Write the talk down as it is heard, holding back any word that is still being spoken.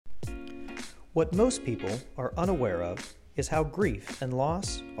What most people are unaware of is how grief and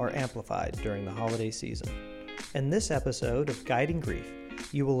loss are amplified during the holiday season. In this episode of Guiding Grief,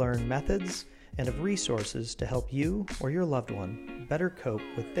 you will learn methods and of resources to help you or your loved one better cope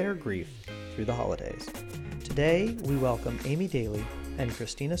with their grief through the holidays. Today, we welcome Amy Daly and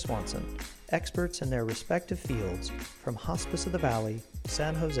Christina Swanson, experts in their respective fields from Hospice of the Valley,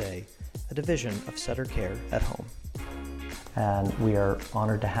 San Jose, a division of Sutter Care at Home. And we are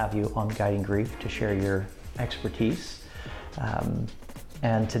honored to have you on Guiding Grief to share your expertise.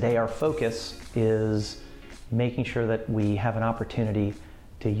 And today our focus is making sure that we have an opportunity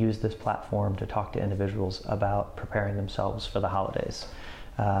to use this platform to talk to individuals about preparing themselves for the holidays.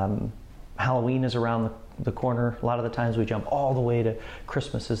 Halloween is around the corner. A lot of the times we jump all the way to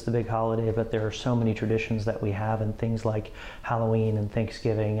Christmas is the big holiday, but there are so many traditions that we have, and things like Halloween and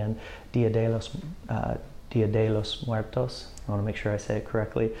Thanksgiving and Dia de los Muertos, I want to make sure I say it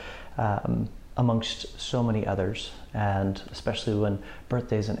correctly, amongst so many others. And especially when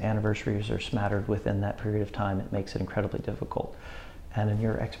birthdays and anniversaries are smattered within that period of time, it makes it incredibly difficult. And in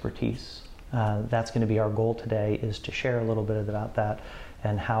your expertise, that's going to be our goal today, is to share a little bit about that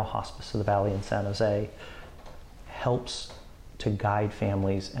and how Hospice of the Valley in San Jose helps to guide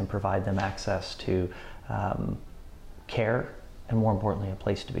families and provide them access to care and, more importantly, a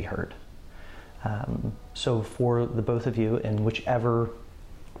place to be heard. So for the both of you, and whoever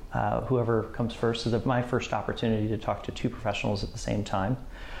comes first, is my first opportunity to talk to two professionals at the same time.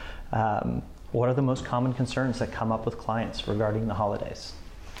 What are the most common concerns that come up with clients regarding the holidays?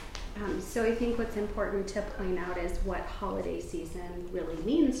 So I think what's important to point out is what holiday season really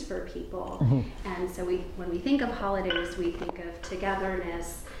means for people. Mm-hmm. And so when we think of holidays, we think of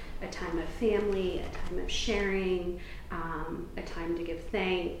togetherness, a time of family, a time of sharing, a time to give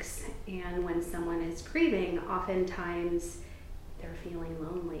thanks. And when someone is grieving, oftentimes they're feeling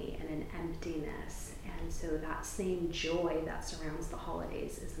lonely and an emptiness. And so that same joy that surrounds the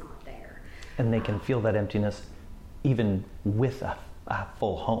holidays is not there. And they can feel that emptiness even with a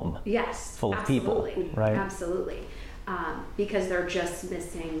full home. Yes, full absolutely, of people, right? Absolutely. Because they're just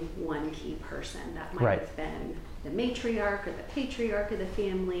missing one key person that might have been the matriarch or the patriarch of the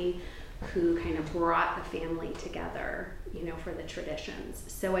family, who kind of brought the family together, for the traditions.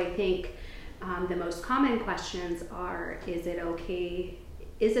 So I think the most common questions are: Is it okay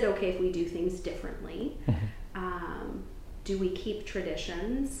if we do things differently? Mm-hmm. Do we keep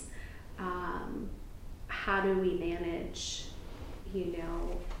traditions? How do we manage,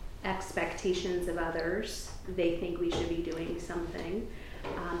 expectations of others? They think we should be doing something,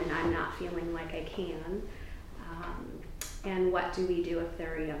 and I'm not feeling like I can. And what do we do if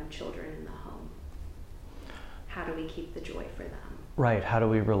there are young children in the home? How do we keep the joy for them? Right. How do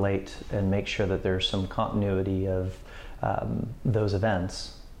we relate and make sure that there's some continuity of those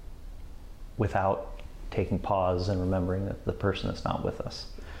events without taking pause and remembering that the person is not with us?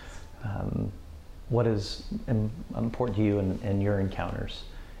 What is important to you in your encounters,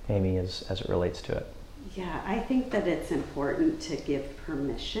 Amy, as it relates to it? Yeah, I think that it's important to give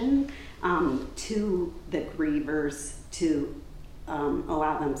permission to the grievers to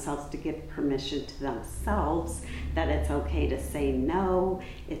allow themselves to give permission to themselves that it's okay to say no,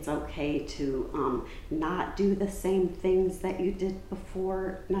 it's okay to not do the same things that you did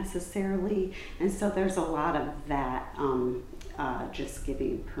before necessarily. And so there's a lot of that, just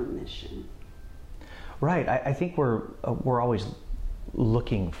giving permission. Right. I think we're always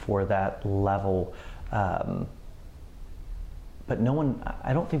looking for that level, but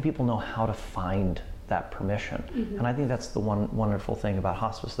I don't think people know how to find that permission. Mm-hmm. And I think that's the one wonderful thing about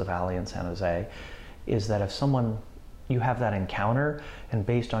Hospice of the Valley in San Jose, is that if you have that encounter, and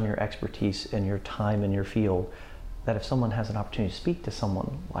based on your expertise and your time in your field, that if someone has an opportunity to speak to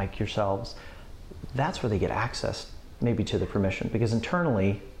someone like yourselves, that's where they get access maybe to the permission, because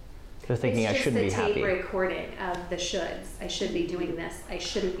internally they're thinking, I shouldn't be happy. It's just the tape recording of the shoulds. I should be doing this. I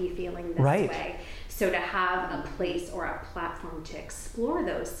shouldn't be feeling this way. So to have a place or a platform to explore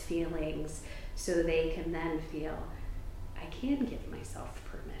those feelings, so they can then feel, I can give myself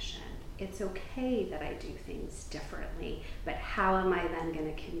permission. It's okay that I do things differently, but how am I then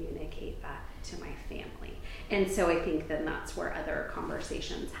going to communicate that to my family? And so I think then that's where other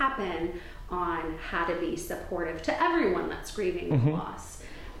conversations happen on how to be supportive to everyone that's grieving mm-hmm. loss.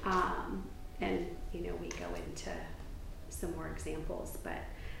 And we go into some more examples, but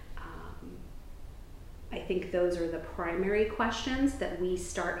I think those are the primary questions that we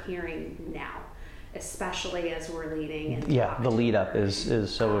start hearing now, especially as we're leading. The lead up is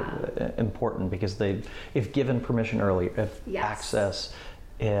so important, because if given permission early, if access,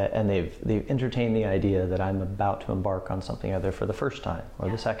 and they've entertained the idea that I'm about to embark on something either for the first time or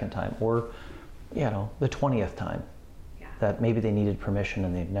the second time, or the 20th time that maybe they needed permission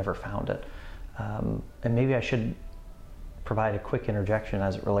and they've never found it. And maybe I should provide a quick interjection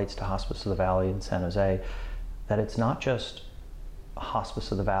as it relates to Hospice of the Valley in San Jose, that it's not just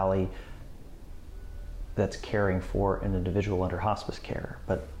Hospice of the Valley that's caring for an individual under hospice care,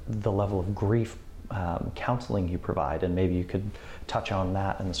 but the level of grief counseling you provide, and maybe you could touch on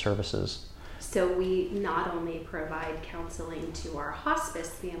that and the services. So we not only provide counseling to our hospice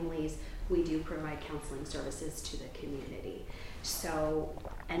families, we do provide counseling services to the community. So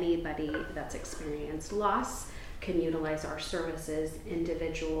anybody that's experienced loss can utilize our services,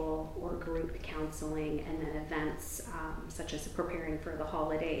 individual or group counseling, and then events such as preparing for the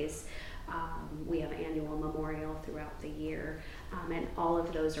holidays. We have an annual memorial throughout the year, and all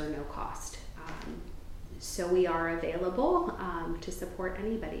of those are no cost. So we are available to support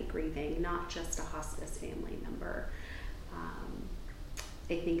anybody grieving, not just a hospice family member.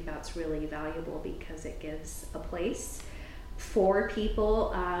 I think that's really valuable because it gives a place for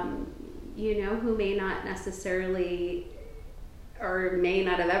people, who may not necessarily or may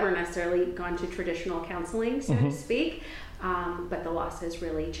not have ever necessarily gone to traditional counseling, so to speak, but the loss has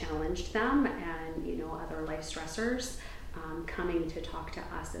really challenged them, and other life stressors. Coming to talk to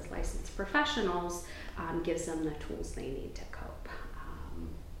us as licensed professionals gives them the tools they need to cope,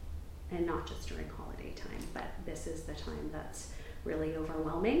 and not just during holiday time, but this is the time that's really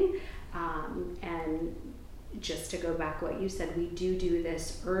overwhelming. And just to go back what you said, we do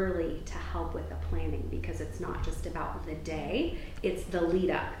this early to help with the planning, because it's not just about the day, it's the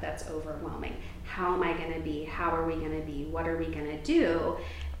lead up that's overwhelming. How am I going to be? How are we going to be? What are we going to do?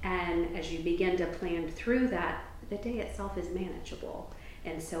 And as you begin to plan through that, the day itself is manageable.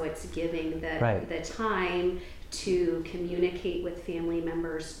 And so it's giving the time to communicate with family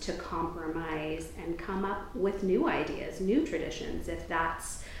members, to compromise and come up with new ideas, new traditions, if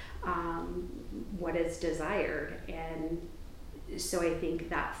that's what is desired. And so I think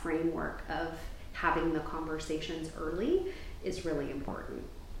that framework of having the conversations early is really important.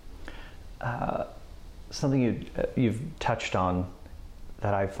 Something you've touched on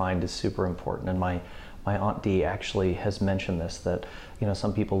that I find is super important, and my Aunt Dee actually has mentioned this, that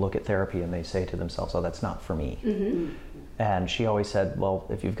some people look at therapy and they say to themselves, oh, that's not for me. And she always said, well,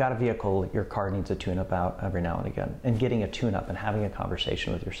 if you've got a vehicle, your car needs a tune-up out every now and again. And getting a tune-up and having a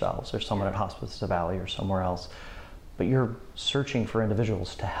conversation with yourselves or someone at Hospice of the Valley or somewhere else. But you're searching for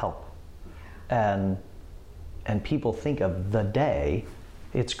individuals to help. And people think of the day,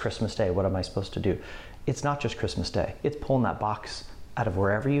 it's Christmas Day, what am I supposed to do? It's not just Christmas Day. It's pulling that box out of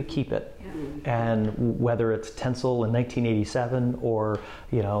wherever you keep it. And whether it's tinsel in 1987 or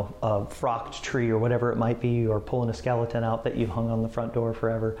a frocked tree or whatever it might be, or pulling a skeleton out that you've hung on the front door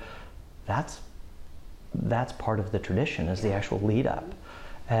forever, that's part of the tradition, is the actual lead up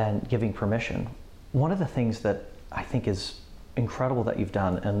and giving permission. One of the things that I think is incredible that you've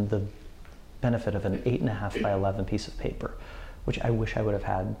done, and the benefit of an 8.5 by 11 piece of paper, which I wish I would have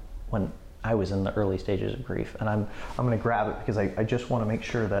had when I was in the early stages of grief, and I'm going to grab it because I just want to make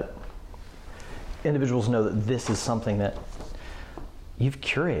sure that individuals know that this is something that you've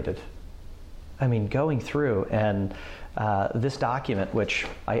curated. I mean, going through, and this document, which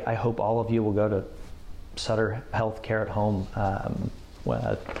I hope all of you will go to Sutter Health Care at Home,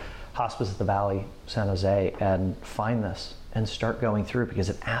 Hospice of the Valley, San Jose, and find this and start going through, because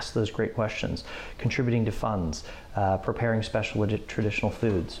it asks those great questions. Contributing to funds, preparing special traditional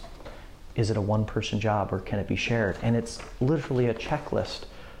foods. Is it a one-person job, or can it be shared? And it's literally a checklist.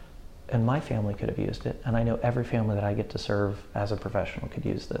 And my family could have used it, and I know every family that I get to serve as a professional could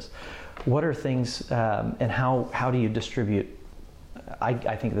use this. What are things, and how do you distribute?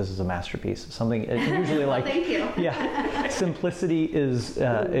 I think this is a masterpiece. Something usually like, thank you. Yeah, simplicity is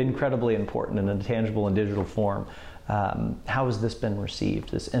incredibly important in a tangible and digital form. How has this been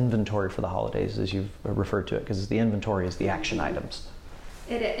received? This inventory for the holidays, as you've referred to it, because the inventory is the action items.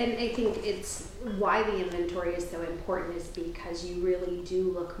 And I think it's why the inventory is so important is because you really do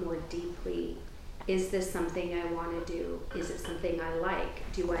look more deeply. Is this something I want to do? Is it something I like?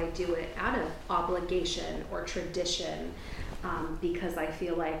 Do I do it out of obligation or tradition because I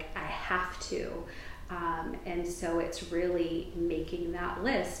feel like I have to? And so it's really making that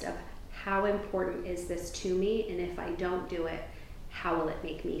list of how important is this to me, and if I don't do it, how will it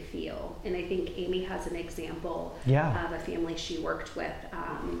make me feel? And I think Amy has an example of a family she worked with,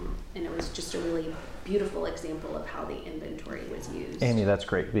 and it was just a really beautiful example of how the inventory was used. Amy, that's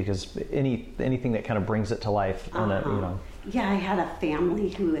great, because anything that kind of brings it to life, Yeah, I had a family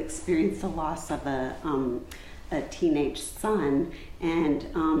who experienced the loss of a teenage son, and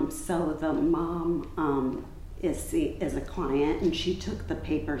so the mom is a client, and she took the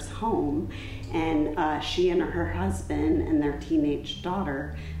papers home, and she and her husband and their teenage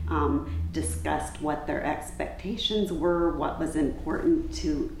daughter discussed what their expectations were, what was important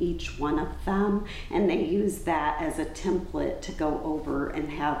to each one of them, and they used that as a template to go over and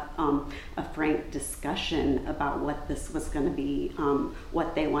have a frank discussion about what this was going to be,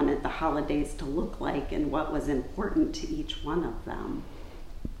 what they wanted the holidays to look like, and what was important to each one of them.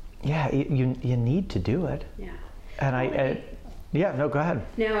 Yeah, you need to do it. Yeah. And no, go ahead.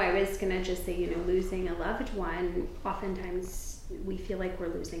 No, I was going to just say, losing a loved one, oftentimes we feel like we're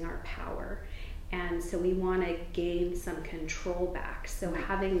losing our power. And so we want to gain some control back. So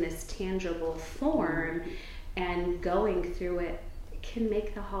having this tangible form and going through it can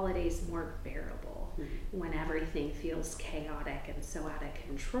make the holidays more bearable when everything feels chaotic and so out of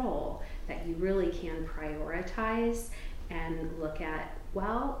control, that you really can prioritize and look at,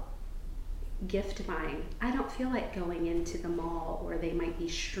 well, gift buying. I don't feel like going into the mall where they might be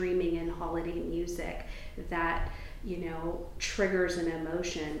streaming in holiday music that, triggers an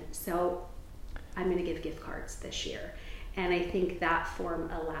emotion. So I'm going to give gift cards this year. And I think that form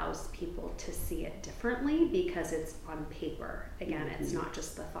allows people to see it differently because it's on paper. Again, it's not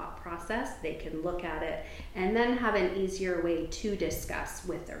just the thought process. They can look at it and then have an easier way to discuss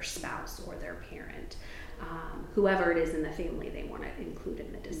with their spouse or their parent, whoever it is in the family they want to include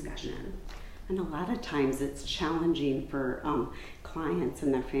in the discussion. And a lot of times it's challenging for clients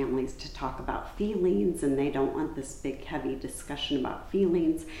and their families to talk about feelings, and they don't want this big heavy discussion about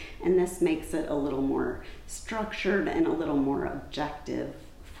feelings, and this makes it a little more structured and a little more objective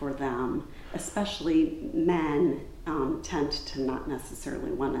for them. Especially men tend to not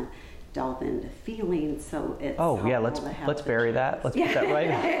necessarily want to delve into feelings, so it's let's bury that. Let's put that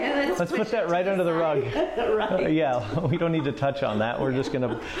right. let's put that right under the rug. Right. We don't need to touch on that. We're just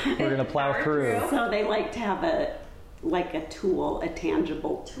gonna plow through. So they like to have a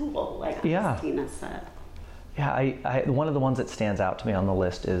tangible tool, like Christina said. Yeah, I one of the ones that stands out to me on the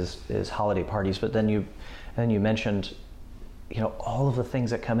list is holiday parties. But then you mentioned, all of the things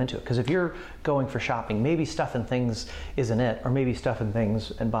that come into it. Because if you're going for shopping, maybe stuffing things isn't it, or maybe stuffing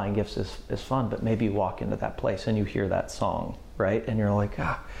things and buying gifts is fun, but maybe you walk into that place and you hear that song, right? And you're like,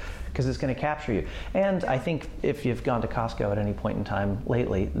 because it's going to capture you. And I think if you've gone to Costco at any point in time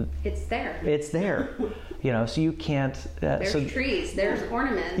lately, it's there. It's there. So you can't. There's trees. There's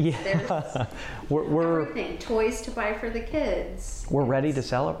ornaments. Yeah. There's everything. Toys to buy for the kids. We're ready to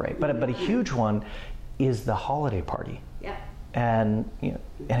celebrate. But a huge one is the holiday party. Yeah. And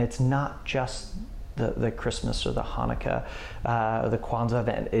and it's not just the Christmas or the Hanukkah, the Kwanzaa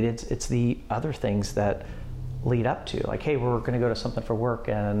event. It's the other things that lead up to, like, hey, we're going to go to something for work,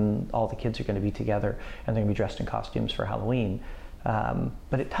 and all the kids are going to be together, and they're going to be dressed in costumes for Halloween.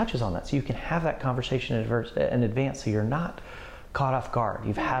 But it touches on that, so you can have that conversation in advance, so you're not caught off guard.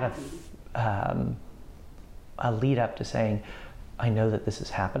 You've had a lead up to saying, I know that this is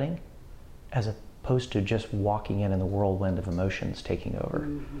happening, as opposed to just walking in the whirlwind of emotions taking over.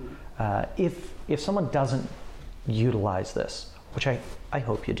 If someone doesn't utilize this, which I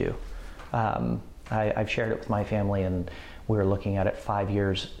hope you do, I've shared it with my family, and we were looking at it 5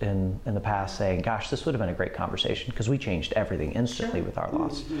 years in the past, saying, gosh, this would have been a great conversation, because we changed everything instantly with our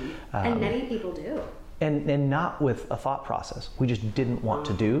loss. And many people do. And not with a thought process. We just didn't want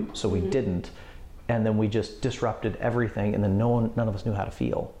to do, so we didn't. And then we just disrupted everything, and then none of us knew how to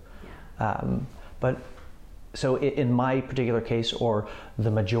feel. But so in my particular case, or the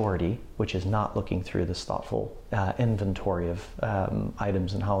majority, which is not looking through this thoughtful inventory of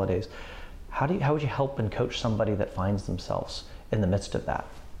items and holidays, how would you help and coach somebody that finds themselves in the midst of that?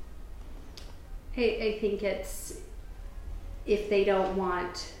 I think it's, if they don't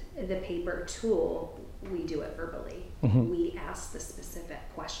want the paper tool, we do it verbally. We ask the specific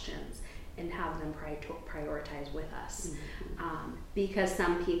questions and have them prioritize with us. Because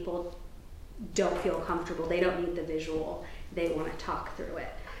some people don't feel comfortable, they don't need the visual, they want to talk through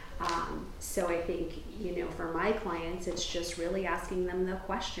it. So I think, for my clients, it's just really asking them the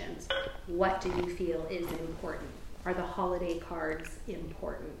questions. What do you feel is important? Are the holiday cards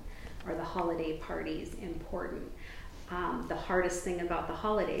important? Are the holiday parties important? The hardest thing about the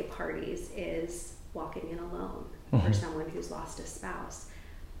holiday parties is walking in alone for someone who's lost a spouse.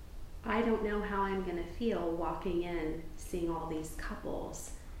 I don't know how I'm going to feel walking in, seeing all these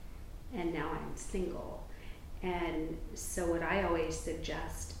couples, and now I'm single. And so what I always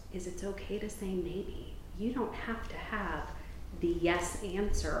suggest is it's okay to say maybe. You don't have to have the yes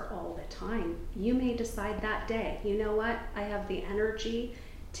answer all the time. You may decide that day, you know what, I have the energy,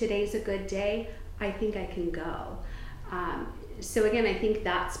 today's a good day, I think I can go. So again, I think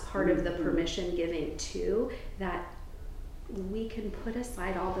that's part of the permission giving too, that we can put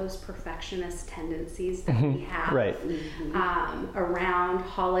aside all those perfectionist tendencies that we have right. Around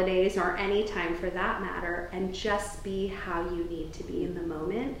holidays or any time for that matter, and just be how you need to be in the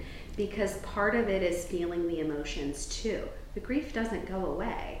moment, because part of it is feeling the emotions too. The grief doesn't go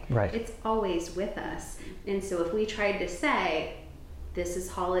away. Right. It's always with us. And so if we tried to say, this is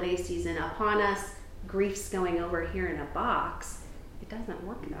holiday season upon us, grief's going over here in a box, it doesn't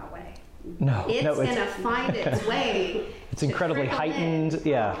work that way. No, it's going to find its way. It's incredibly heightened. In.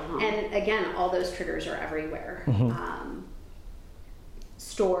 Yeah. And again, all those triggers are everywhere.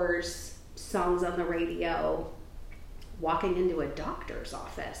 Stores, songs on the radio, walking into a doctor's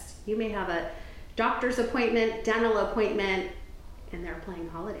office. You may have a doctor's appointment, dental appointment, and they're playing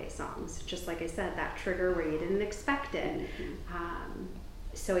holiday songs. Just like I said, that trigger where you didn't expect it.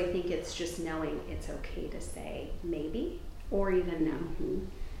 So I think it's just knowing it's okay to say maybe or even no.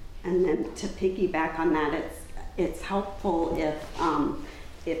 And then to piggyback on that, it's helpful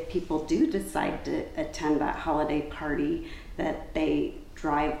if people do decide to attend that holiday party, that they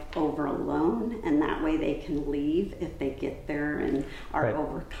drive over alone, and that way they can leave if they get there and are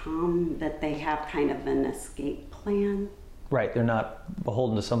overcome, that they have kind of an escape plan. Right, they're not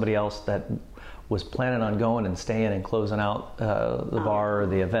beholden to somebody else that was planning on going and staying and closing out the bar or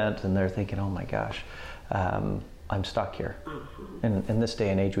the event, and they're thinking, oh my gosh, I'm stuck here. And in this day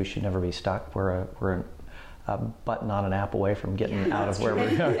and age, we should never be stuck. We're a button on an app away from getting out of where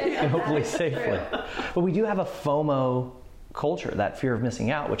we are, and hopefully safely. But we do have a FOMO culture, that fear of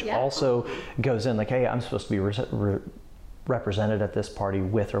missing out, which also goes in like, hey, I'm supposed to be represented at this party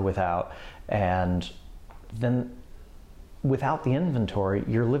with or without. And then without the inventory,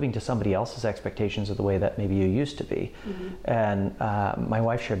 you're living to somebody else's expectations of the way that maybe you used to be. And my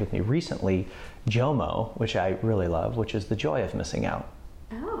wife shared with me recently JOMO, which I really love, which is the joy of missing out.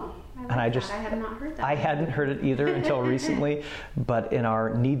 Oh, I have not heard that. I hadn't heard it either until recently, but in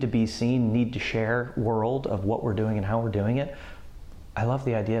our need to be seen, need to share world of what we're doing and how we're doing it, I love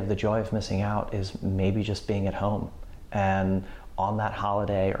the idea of the joy of missing out is maybe just being at home and on that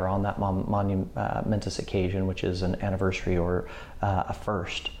holiday or on that momentous occasion, which is an anniversary or a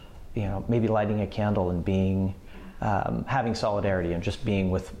first, maybe lighting a candle and being, having solidarity and just being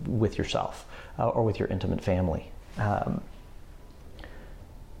with yourself or with your intimate family.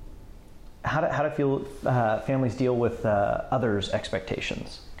 How do feel families deal with others'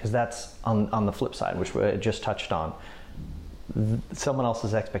 expectations? Because that's on the flip side, which we just touched on. Someone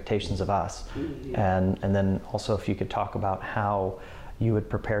else's expectations of us, and then also if you could talk about how you would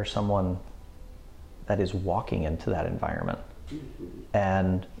prepare someone that is walking into that environment,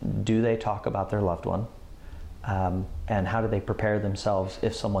 and do they talk about their loved one, and how do they prepare themselves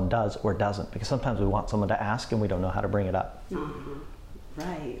if someone does or doesn't? Because sometimes we want someone to ask and we don't know how to bring it up.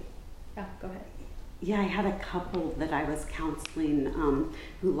 Right. Oh, go ahead. Yeah, I had a couple that I was counseling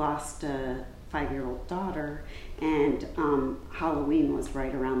who lost a 5-year-old daughter, and Halloween was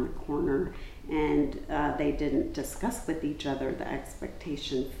right around the corner, and they didn't discuss with each other the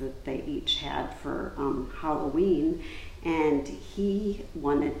expectations that they each had for Halloween, and he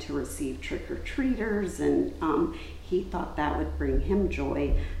wanted to receive trick-or-treaters, and he thought that would bring him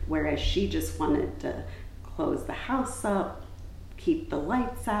joy, whereas she just wanted to close the house up, keep the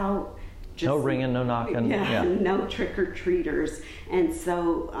lights out, just, no ringing, no knocking, no trick-or-treaters. And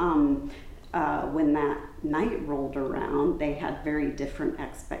so when that night rolled around, they had very different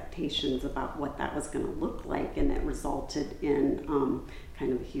expectations about what that was going to look like, and it resulted in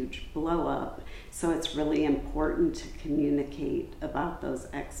kind of a huge blow up. So it's really important to communicate about those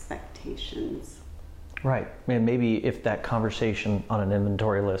expectations. Right. And maybe if that conversation on an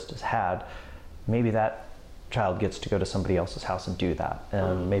inventory list is had, maybe that child gets to go to somebody else's house and do that,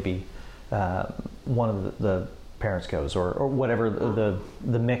 and maybe one of the parents goes, or whatever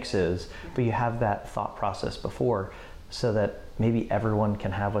the mix is, but you have that thought process before, so that maybe everyone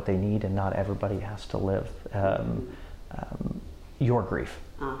can have what they need and not everybody has to live your grief,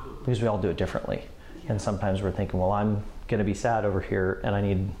 because we all do it differently. And sometimes we're thinking, well, I'm going to be sad over here and I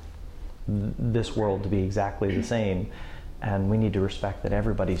need this world to be exactly the same, and we need to respect that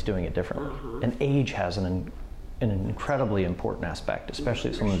everybody's doing it differently. And age has an incredibly important aspect,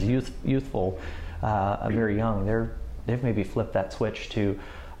 especially if someone's youthful, very young. They've maybe flipped that switch to,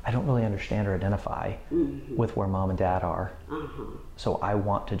 I don't really understand or identify with where mom and dad are, so I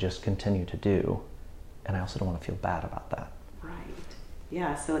want to just continue to do, and I also don't want to feel bad about that. Right.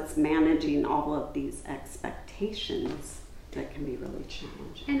 Yeah, so it's managing all of these expectations that can be really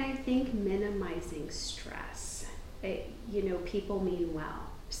challenging. And I think minimizing stress. People mean well.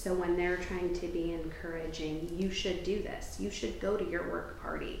 So when they're trying to be encouraging, you should do this, you should go to your work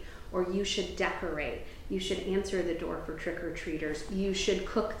party, or you should decorate, you should answer the door for trick-or-treaters, you should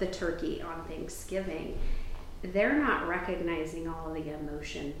cook the turkey on Thanksgiving, they're not recognizing all of the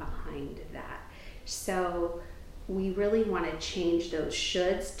emotion behind that. So we really want to change those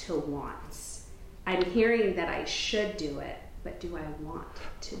shoulds to wants. I'm hearing that I should do it, but do I want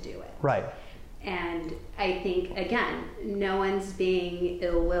to do it? Right. And I think, again, no one's being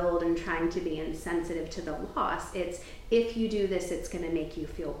ill-willed and trying to be insensitive to the loss. It's, if you do this, it's going to make you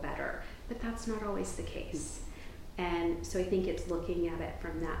feel better. But that's not always the case. And so I think it's looking at it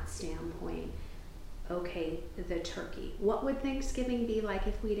from that standpoint. Okay, the turkey. What would Thanksgiving be like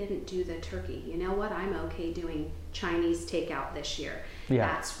if we didn't do the turkey? You know what? I'm okay doing Chinese takeout this year. Yeah.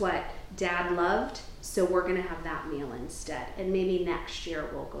 That's what Dad loved, so we're going to have that meal instead. And maybe next year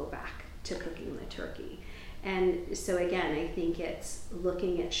we'll go back to cooking the turkey. And so again, I think it's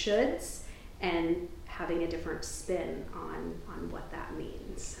looking at shoulds and having a different spin on what that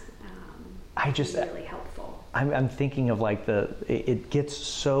means. Really helpful. I'm thinking of like it can get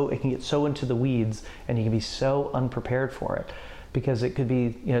so into the weeds, and you can be so unprepared for it, because it could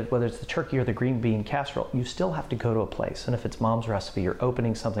be, you know, whether it's the turkey or the green bean casserole, you still have to go to a place. And if it's Mom's recipe, you're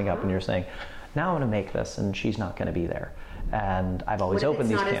opening something up and you're saying, now I'm going to make this, and she's not going to be there. And I've always opened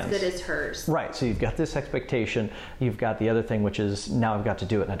these cans. It's not as good as hers. Right. So you've got this expectation. You've got the other thing, which is now I've got to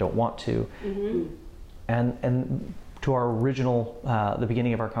do it and I don't want to. Mm-hmm. And to our original, the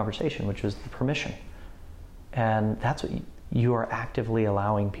beginning of our conversation, which was the permission. And that's what you are actively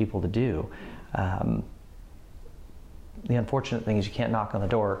allowing people to do. The unfortunate thing is you can't knock on the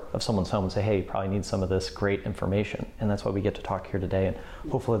door of someone's home and say, hey, you probably need some of this great information. And that's why we get to talk here today. And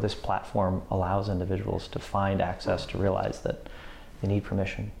hopefully this platform allows individuals to find access, to realize that they need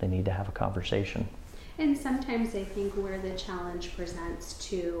permission, they need to have a conversation. And sometimes I think where the challenge presents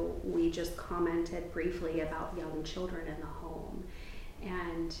to, we just commented briefly about young children in the home.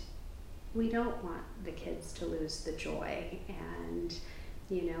 And we don't want the kids to lose the joy. And,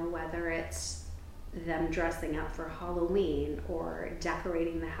 you know, whether it's them dressing up for Halloween or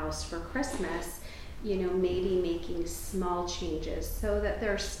decorating the house for Christmas, you know, maybe making small changes so that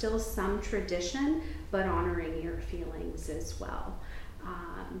there's still some tradition, but honoring your feelings as well.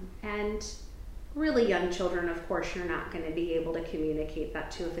 And really young children, of course, you're not going to be able to communicate that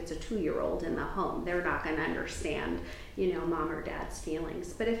to if it's a 2-year-old in the home. They're not going to understand, you know, Mom or Dad's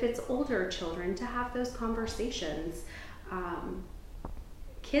feelings. But if it's older children, to have those conversations,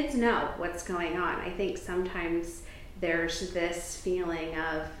 kids know what's going on. I think sometimes there's this feeling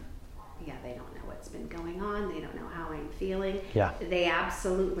of, yeah, they don't know what's been going on. They don't know how I'm feeling. Yeah. They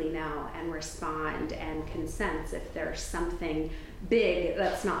absolutely know and respond and can sense if there's something big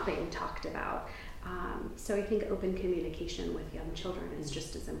that's not being talked about. So I think open communication with young children is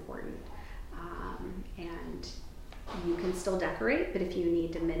just as important. And you can still decorate, but if you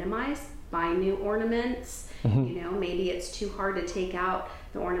need to minimize, buy new ornaments. Mm-hmm. You know, maybe it's too hard to take out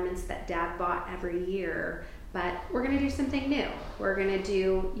the ornaments that Dad bought every year, but we're going to do something new. We're going to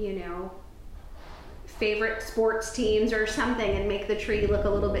do, you know, favorite sports teams or something and make the tree look a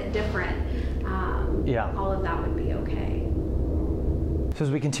little bit different. All of that would be okay. So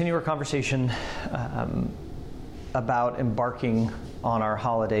as we continue our conversation about embarking on our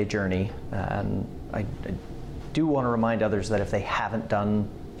holiday journey, and I do want to remind others that if they haven't done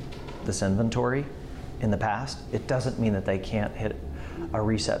this inventory in the past, it doesn't mean that they can't hit a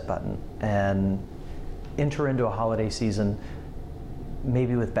reset button and enter into a holiday season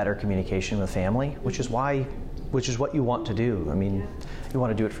maybe with better communication with family, which is what you want to do. I mean, you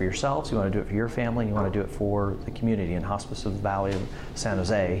want to do it for yourselves, you want to do it for your family, you want to do it for the community. And Hospice of the Valley of San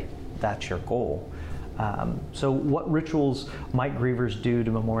Jose, that's your goal. So what rituals might grievers do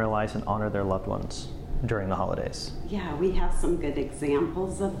to memorialize and honor their loved ones during the holidays? Yeah, we have some good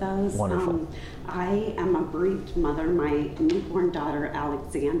examples of those. Wonderful. I am a bereaved mother. My newborn daughter,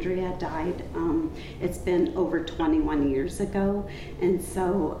 Alexandria, died. It's been over 21 years ago. And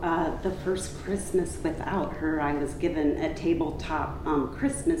so the first Christmas without her, I was given a tabletop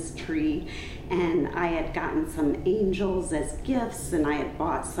Christmas tree. And I had gotten some angels as gifts, and I had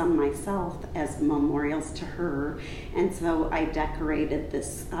bought some myself as memorials to her. And so I decorated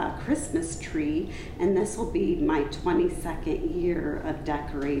this Christmas tree, and this will be my 22nd year of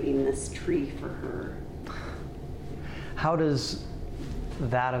decorating this tree for her. How does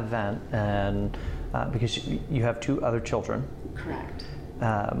that event, and because you have 2 other children. Correct.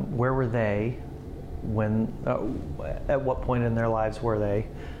 Where were they when, at what point in their lives were they?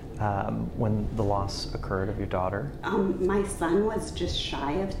 when the loss occurred of your daughter? My son was just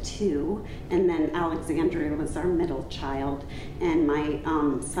shy of 2, and then Alexandria was our middle child, and my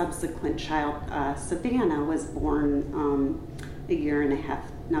subsequent child, Savannah, was born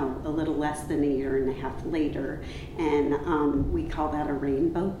a little less than a year and a half later, and we call that a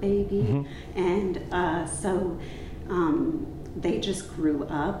rainbow baby. And so they just grew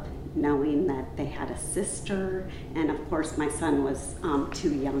up knowing that they had a sister, and of course my son was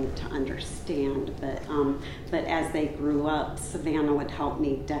too young to understand, but as they grew up, Savannah would help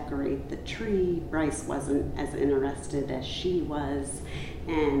me decorate the tree. Bryce wasn't as interested as she was,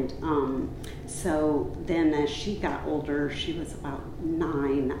 and so then as she got older, she was about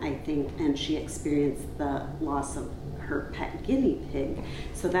 9, I think, and she experienced the loss of her pet guinea pig,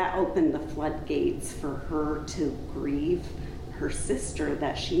 so that opened the floodgates for her to grieve her sister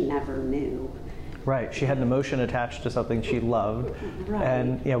that she never knew. Right, she had an emotion attached to something she loved, Right.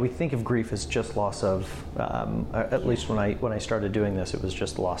 And we think of grief as just loss of. At least when I started doing this, it was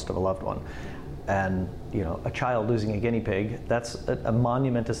just loss of a loved one, and a child losing a guinea pig. That's a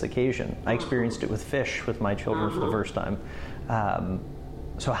monumentous occasion. I experienced it with fish with my children for the first time.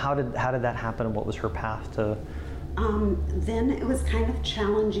 So how did that happen? And what was her path to? Then it was kind of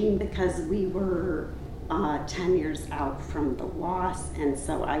challenging because we were 10 years out from the loss, and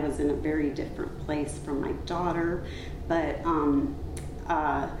so I was in a very different place from my daughter, but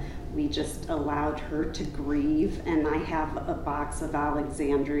we just allowed her to grieve, and I have a box of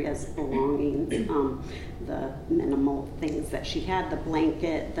Alexandria's belongings, the minimal things that she had, the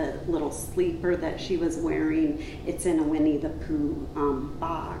blanket, the little sleeper that she was wearing. It's in a Winnie the Pooh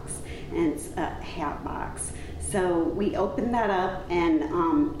box, and it's a hat box. So we opened that up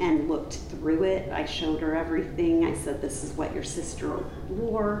and looked through it. I showed her everything. I said, this is what your sister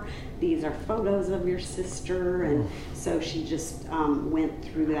wore. These are photos of your sister. And so she just went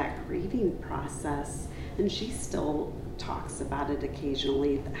through that grieving process. And she still talks about it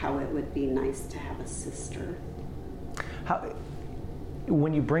occasionally, how it would be nice to have a sister.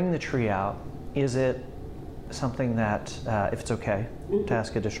 When you bring the tree out, is it something that, if it's okay to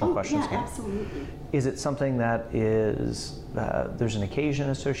ask additional questions? Yeah, absolutely. Is it something that is, there's an occasion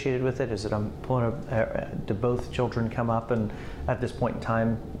associated with it? Is it do both children come up and at this point in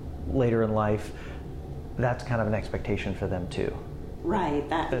time, later in life, that's kind of an expectation for them too? Right,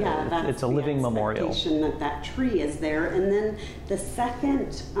 that's it's a living memorial. That tree is there. And then the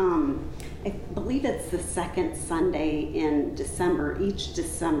second, I believe it's the second Sunday in December. Each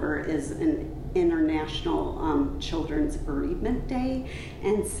December is an International Children's Bereavement Day,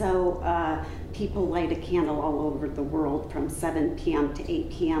 and so people light a candle all over the world from 7 p.m. to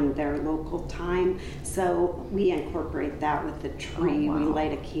 8 p.m. their local time. So we incorporate that with the tree. Oh, wow. We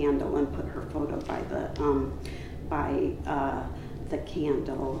light a candle and put her photo by the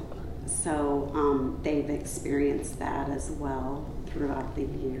candle. So they've experienced that as well throughout the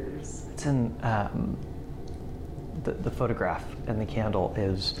years. It's in the photograph and the candle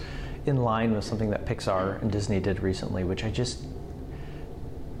is in line with something that Pixar and Disney did recently, which I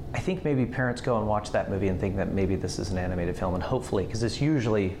think maybe parents go and watch that movie and think that maybe this is an animated film, and hopefully, because it's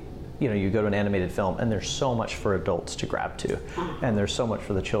usually, you go to an animated film and there's so much for adults to grab to, and there's so much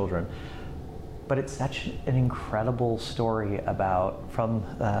for the children. But it's such an incredible story from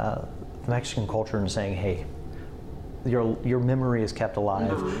the Mexican culture and saying, hey, your memory is kept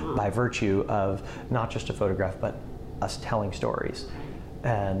alive by virtue of not just a photograph, but us telling stories.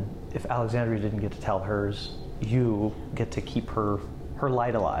 And if Alexandria didn't get to tell hers, you get to keep her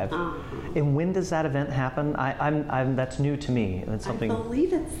light alive. And when does that event happen? That's new to me. And it's something. I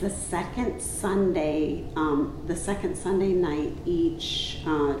believe it's the second Sunday night each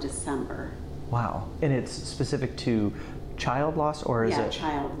December. Wow. And it's specific to child loss, or is it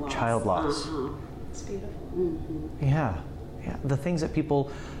child loss? Child loss. It's beautiful. Mm-hmm. Yeah. The things that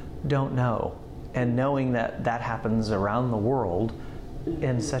people don't know, and knowing that happens around the world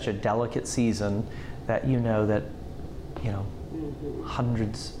in such a delicate season, that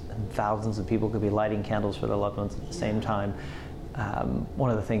hundreds and thousands of people could be lighting candles for their loved ones at the same time.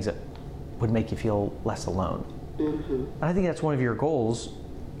 One of the things that would make you feel less alone. And I think that's one of your goals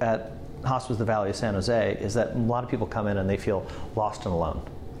at Hospice the Valley of San Jose, is that a lot of people come in and they feel lost and alone.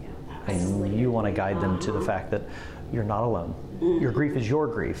 Yeah, and you want to guide them to the fact that you're not alone. Your grief is your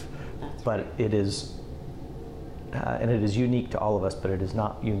grief, but it is and it is unique to all of us, but it is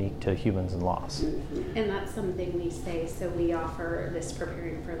not unique to humans in loss. And that's something we say. So we offer this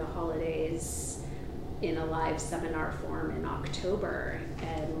Preparing for the Holidays in a live seminar form in October.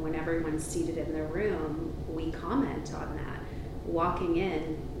 And when everyone's seated in the room, we comment on that. Walking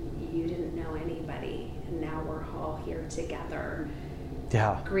in, you didn't know anybody, and now we're all here together.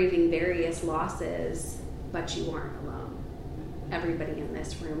 grieving various losses, but you aren't alone. Everybody in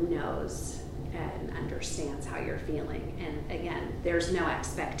this room knows and understands how you're feeling. And again, there's no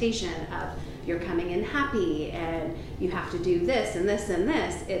expectation of you're coming in happy and you have to do this and this and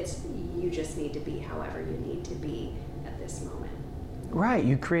this. It's you just need to be however you need to be at this moment. Right,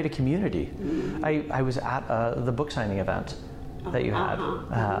 you create a community. Mm-hmm. I was at the book signing event that you had,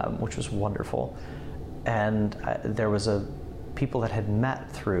 which was wonderful. And there was people that had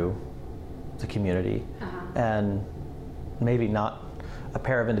met through the community, and maybe not a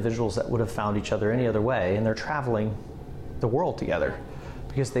pair of individuals that would have found each other any other way, and they're traveling the world together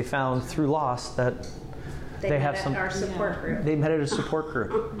because they found through loss that they have some our support group. They met at a support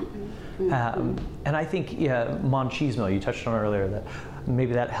group. And I think machismo, you touched on earlier, that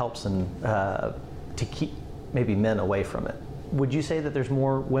maybe that helps to keep maybe men away from it. Would you say that there's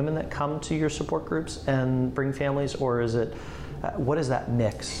more women that come to your support groups and bring families, or is it, what is that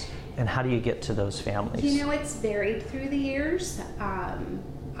mix, and how do you get to those families? You know, it's varied through the years.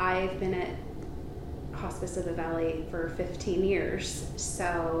 I've been at Hospice of the Valley for 15 years,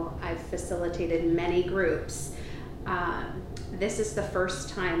 so I've facilitated many groups. This is the first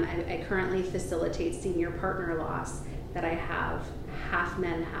time I currently facilitate senior partner loss that I have half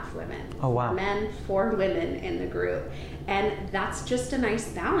men, half women. Oh, wow. 4 men, 4 women in the group. And that's just a nice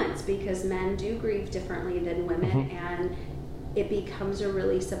balance because men do grieve differently than women, and it becomes a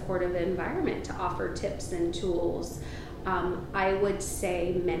really supportive environment to offer tips and tools. I would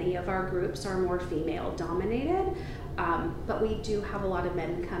say many of our groups are more female dominated, but we do have a lot of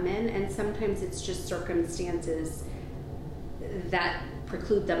men come in, and sometimes it's just circumstances that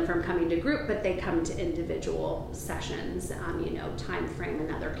preclude them from coming to group, but they come to individual sessions, time frame,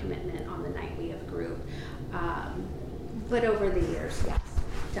 another commitment on the night we have group. But over the years, yes,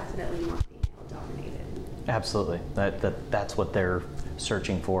 definitely more female dominated. Absolutely. That's what they're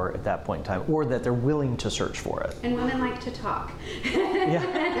searching for at that point in time, or that they're willing to search for it. And women like to talk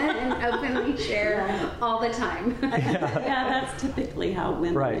and openly share all the time. Yeah, that's typically how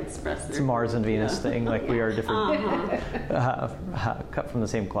women express their. It's a Mars and Venus thing, like we are different, cut from the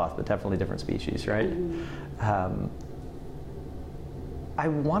same cloth, but definitely different species, right? I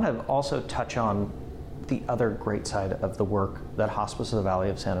want to also touch on the other great side of the work that Hospice of the Valley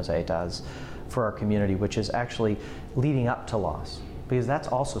of San Jose does for our community, which is actually leading up to loss, because that's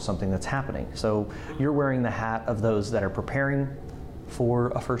also something that's happening. So you're wearing the hat of those that are preparing for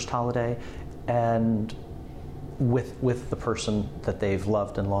a first holiday and with the person that they've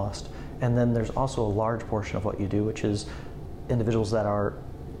loved and lost. And then there's also a large portion of what you do, which is individuals that are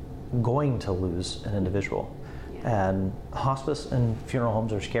going to lose an individual. And hospice and funeral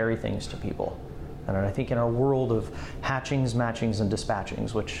homes are scary things to people. And I think in our world of hatchings, matchings, and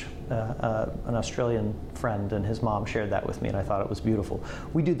dispatchings, which an Australian friend and his mom shared that with me, and I thought it was beautiful.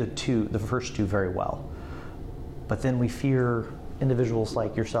 We do the first two very well. But then we fear individuals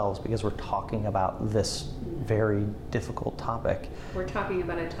like yourselves because we're talking about this very difficult topic. We're talking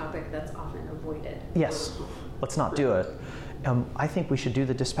about a topic that's often avoided. Yes, let's not do it. I think we should do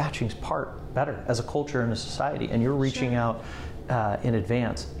the dispatchings part better as a culture and a society, and you're reaching out in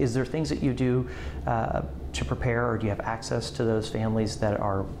advance. Is there things that you do to prepare, or do you have access to those families that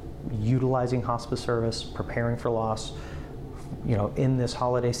are utilizing hospice service, preparing for loss, in this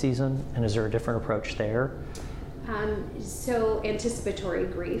holiday season? And is there a different approach there? So anticipatory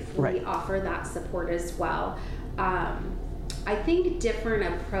grief, we offer that support as well. I think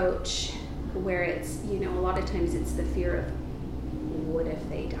different approach where it's, a lot of times it's the fear of what if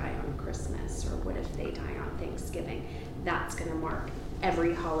they die on Christmas, or what if they die on Thanksgiving? That's going to mark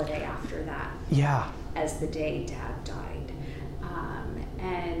every holiday after that. Yeah. As the day Dad died.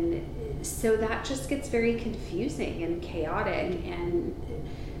 And so that just gets very confusing and chaotic. And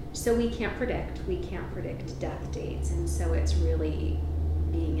so we can't predict death dates. And so it's really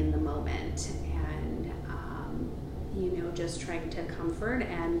being in the moment and, just trying to comfort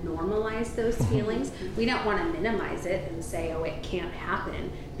and normalize those feelings. We don't want to minimize it and say, oh, it can't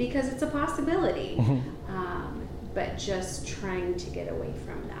happen, because it's a possibility. But just trying to get away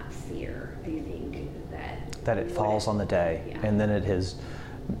from that fear, I think that it falls on the day, and then it is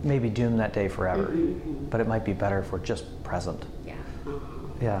maybe doomed that day forever. But it might be better if we're just present.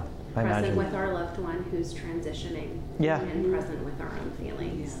 Yeah. I present imagine. With our loved one who's transitioning. And present with our own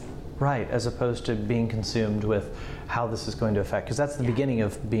feelings. Right, as opposed to being consumed with how this is going to affect, because that's the beginning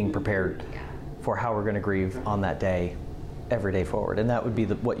of being prepared for how we're going to grieve on that day, every day forward. And that would be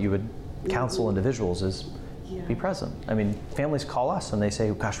what you would counsel individuals is be present. I mean, families call us and they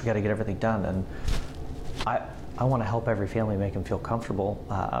say, gosh, we got to get everything done. And I want to help every family make them feel comfortable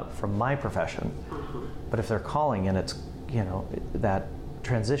from my profession. But if they're calling and it's, that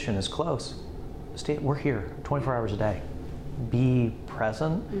transition is close, we're here 24 hours a day. Be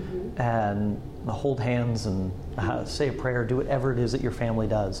present and hold hands and say a prayer, do whatever it is that your family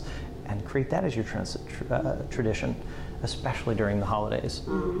does, and create that as your tradition, especially during the holidays.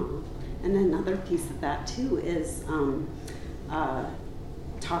 And another piece of that too is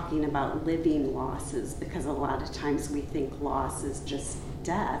talking about living losses, because a lot of times we think loss is just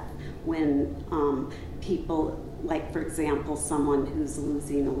death, when people, like for example, someone who's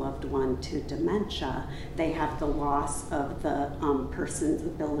losing a loved one to dementia, they have the loss of the person's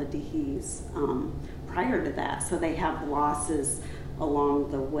abilities prior to that. So they have losses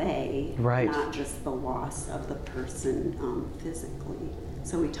along the way, not just the loss of the person physically.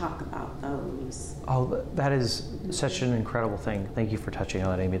 So we talk about those. Oh, that is such an incredible thing. Thank you for touching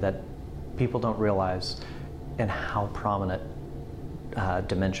on that, Amy, that people don't realize and how prominent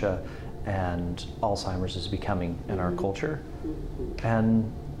dementia and Alzheimer's is becoming in our culture.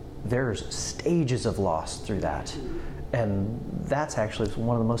 And there's stages of loss through that. And that's actually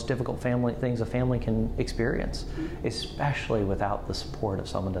one of the most difficult things a family can experience, especially without the support of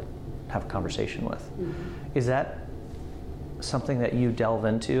someone to have a conversation with. Is that something that you delve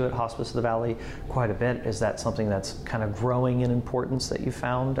into at Hospice of the Valley quite a bit? Is that something that's kind of growing in importance that you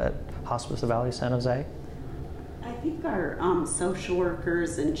found at Hospice of the Valley San Jose? I think our social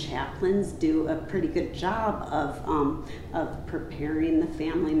workers and chaplains do a pretty good job of preparing the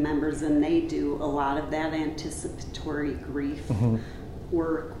family members, and they do a lot of that anticipatory grief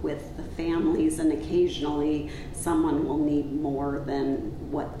work with the families, and occasionally someone will need more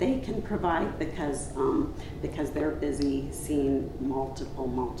than what they can provide because they're busy seeing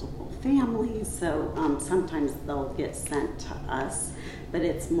multiple families. So sometimes they'll get sent to us, but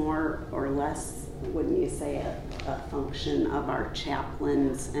it's more or less, wouldn't you say, a function of our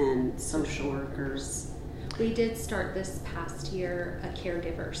chaplains and social workers. We did start this past year a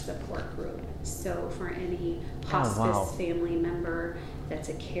caregiver support group. So for any hospice family member that's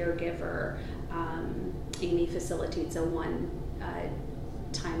a caregiver, Amy facilitates a one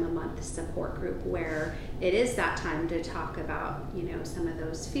time a month support group where it is that time to talk about, some of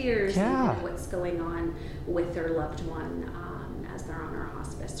those fears and what's going on with their loved one as they're on our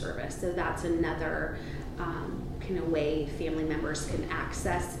hospice service. So that's another kind of way family members can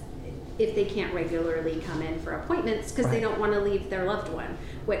access if they can't regularly come in for appointments because they don't want to leave their loved one,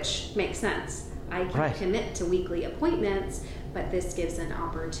 which makes sense. I can commit to weekly appointments, but this gives an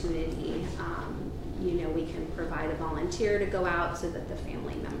opportunity. We can provide a volunteer to go out so that the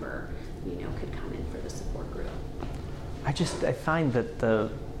family member, could come in for the support group. I find that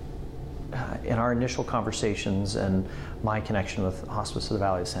in our initial conversations and my connection with Hospice of the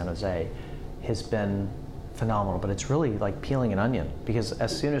Valley of San Jose has been phenomenal, but it's really like peeling an onion, because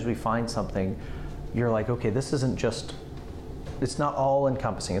as soon as we find something, you're like, okay, this isn't just, it's not all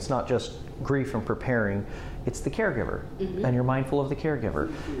encompassing. It's not just grief and preparing, it's the caregiver, and you're mindful of the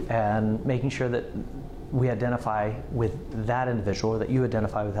caregiver and making sure that we identify with that individual, or that you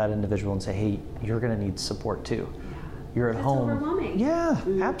identify with that individual and say, hey, you're going to need support too. You're at home. It's overwhelming. Yeah,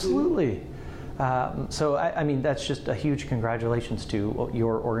 absolutely. So, I mean, that's just a huge congratulations to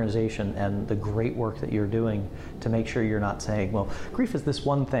your organization and the great work that you're doing to make sure you're not saying, well, grief is this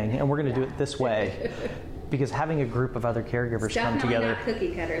one thing and we're going to do it this way. Because having a group of other caregivers come together. It's definitely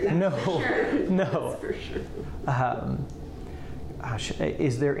not cookie cutter, that's for sure. No. That's for sure.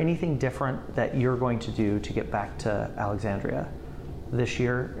 Is there anything different that you're going to do to get back to Alexandria this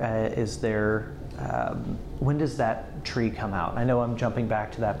year? Is there, when does that tree come out? I know I'm jumping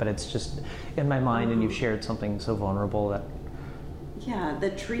back to that, but it's just in my mind, and you've shared something so vulnerable that. Yeah, the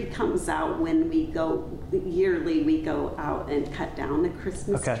tree comes out when we go, yearly we go out and cut down the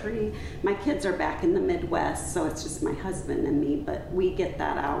Christmas tree. My kids are back in the Midwest, so it's just my husband and me, but we get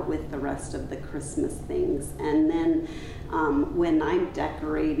that out with the rest of the Christmas things. And then when I'm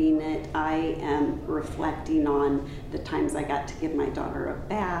decorating it, I am reflecting on the times I got to give my daughter a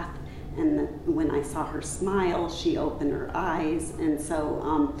bath. And when I saw her smile, she opened her eyes. And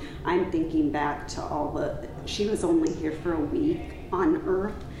so I'm thinking back to she was only here for a week on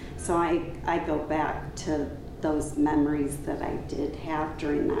Earth. So I go back to those memories that I did have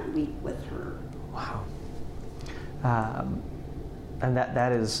during that week with her. Wow. And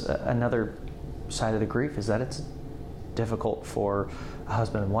that is another side of the grief, is that it's difficult for a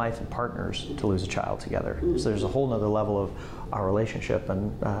husband and wife and partners to lose a child together. So there's a whole nother level of our relationship,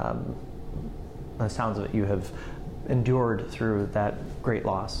 and by the sounds of it, you have endured through that great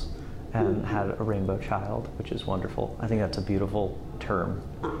loss and had a rainbow child, which is wonderful. I think that's a beautiful term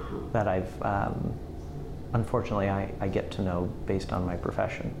that I've unfortunately I get to know based on my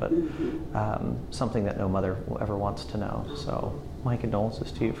profession, but something that no mother ever wants to know. So my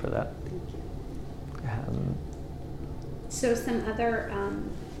condolences to you for that. Thank you. So some other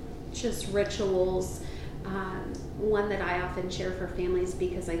just rituals, one that I often share for families,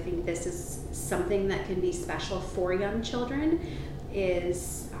 because I think this is something that can be special for young children,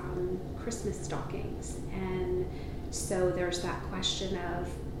 is Christmas stockings. And so there's that question of,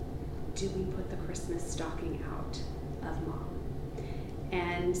 do we put the Christmas stocking out of mom?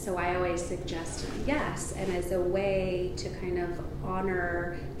 And so I always suggest yes, and as a way to kind of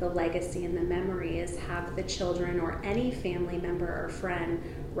honor the legacy and the memory is have the children or any family member or friend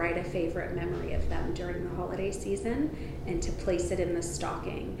write a favorite memory of them during the holiday season and to place it in the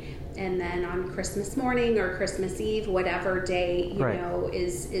stocking. And then on Christmas morning or Christmas Eve, whatever day you know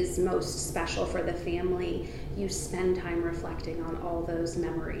is most special for the family, you spend time reflecting on all those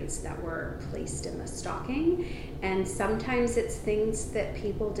memories that were placed in the stocking. And sometimes it's things that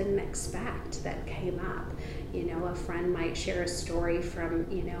people didn't expect that came up. You know, a friend might share a story from,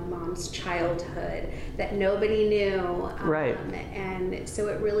 you know, mom's childhood that nobody knew. And so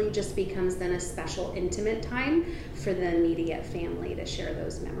it really just becomes then a special, intimate time for the immediate family to share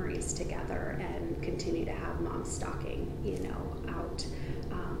those memories together and continue to have mom's stocking, you know, out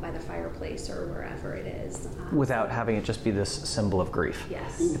by the fireplace or wherever it is. Without having it just be this symbol of grief.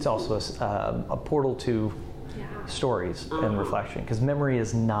 Yes. It's also a portal to stories and reflection, because memory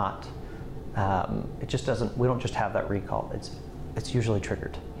is not, it just doesn't, we don't just have that recall, it's usually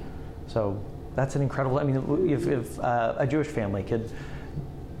triggered. So that's an incredible, I mean, if a Jewish family could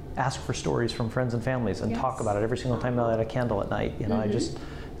ask for stories from friends and families and talk about it every single time they light a candle at night, you know, I just,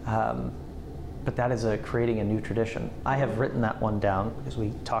 but that is creating a new tradition. I have written that one down because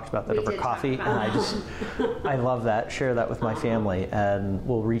we talked about that over coffee, and I love that. Share that with my family, and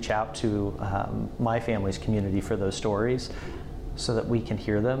we'll reach out to my family's community for those stories so that we can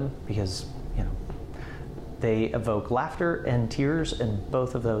hear them, because, you know, they evoke laughter and tears, and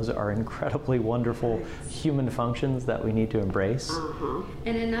both of those are incredibly wonderful human functions that we need to embrace.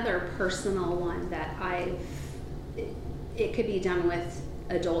 And another personal one that it could be done with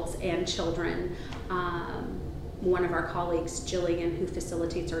adults and children. One of our colleagues, Jillian, who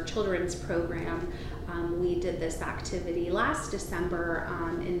facilitates our children's program, we did this activity last December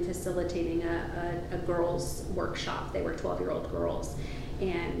in facilitating a girls' workshop. They were 12-year-old girls.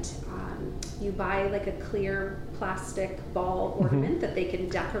 And you buy like a clear plastic ball ornament that they can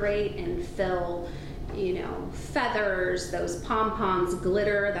decorate and fill, you know, feathers, those pom-poms,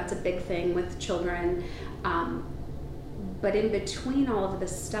 glitter. That's a big thing with children. But in between all of the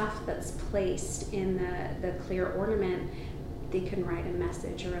stuff that's placed in the clear ornament, they can write a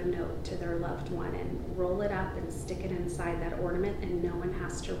message or a note to their loved one and roll it up and stick it inside that ornament, and no one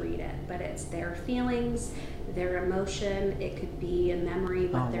has to read it. But it's their feelings, their emotion. It could be a memory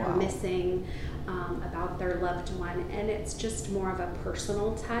what they're missing about their loved one. And it's just more of a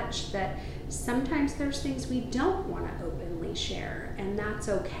personal touch that sometimes there's things we don't want to openly share, and that's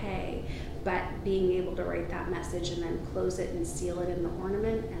okay. But being able to write that message and then close it and seal it in the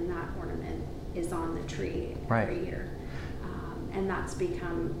ornament, and that ornament is on the tree every year. And that's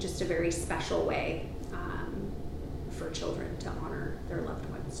become just a very special way for children to honor their loved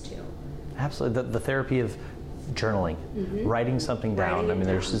ones too. Absolutely. The therapy of journaling, writing something down. I mean,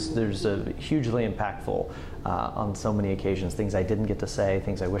 there's a hugely impactful on so many occasions. Things I didn't get to say,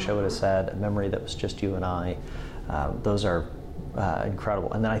 things I wish I would have said, a memory that was just you and I. Those are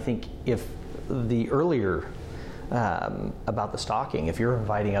incredible. And then I think if the earlier about the stocking, if you're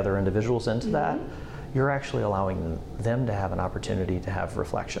inviting other individuals into that, you're actually allowing them to have an opportunity to have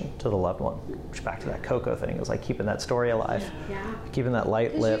reflection to the loved one. Which, back to that Coco thing, it was like keeping that story alive, keeping that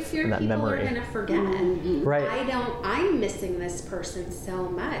light lit and that memory. Because people are going to forget. I'm missing this person so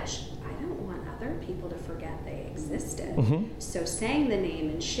much. I don't want other people to forget they existed. So saying the name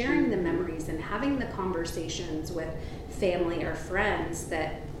and sharing the memories and having the conversations with family or friends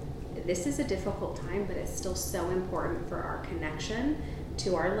that this is a difficult time, but it's still so important for our connection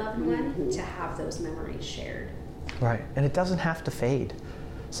to our loved one to have those memories shared. Right, and it doesn't have to fade.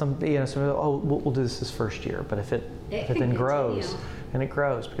 We'll do this first year, but if it then grows, and it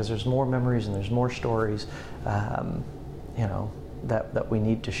grows because there's more memories and there's more stories, you know, that we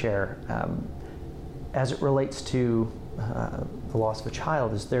need to share. As it relates to the loss of a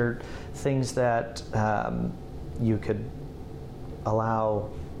child, is there things that you could allow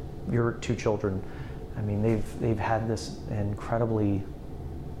your two children? I mean, they've had this incredibly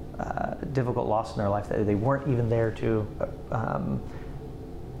difficult loss in their life that they weren't even there to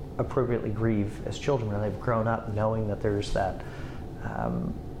appropriately grieve as children, and they've grown up knowing that there's that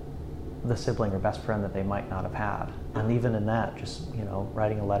the sibling or best friend that they might not have had. And even in that, just,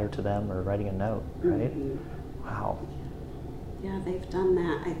 writing a letter to them or writing a note, right? Mm-hmm. Wow. Yeah, they've done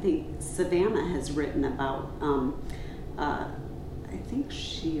that. I think Savannah has written about, I think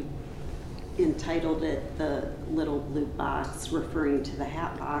she entitled it The Little Blue Box, referring to the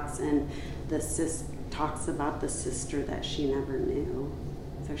hat box, and talks about the sister that she never knew.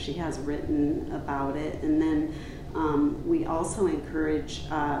 So she has written about it. And then we also encourage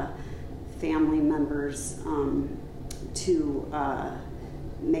family members to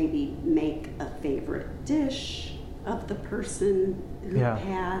maybe make a favorite dish of the person who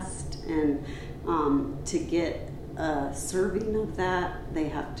passed, and to get a serving of that, they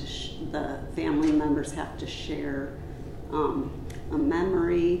have to the family members have to share a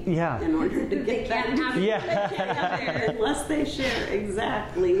memory in order to get that unless they share.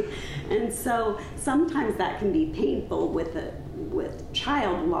 Exactly. And so sometimes that can be painful with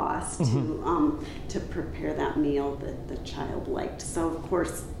child loss, to prepare that meal that the child liked. So of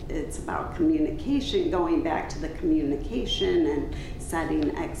course it's about communication, going back to the communication and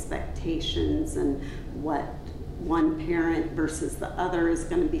setting expectations, and what one parent versus the other is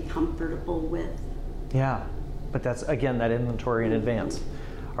going to be comfortable with. Yeah. But that's, again, that inventory in advance.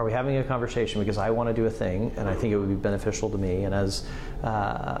 Are we having a conversation because I want to do a thing and I think it would be beneficial to me, and as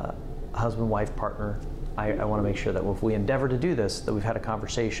a husband, wife, partner, I want to make sure that if we endeavor to do this, that we've had a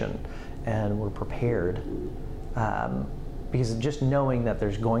conversation and we're prepared. Because just knowing that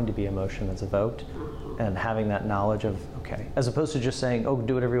there's going to be emotion that's evoked, and having that knowledge of, okay, as opposed to just saying, oh,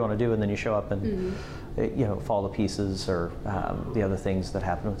 do whatever you want to do, and then you show up and fall to pieces, or the other things that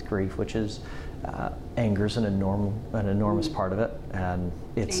happen with grief, which is anger's an enormous part of it, and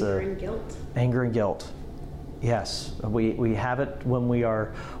it's anger and guilt. Anger and guilt. Yes, we have it when we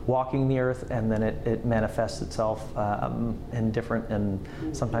are walking the earth, and then it manifests itself in different and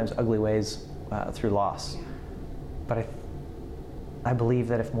sometimes ugly ways through loss. Yeah. But I believe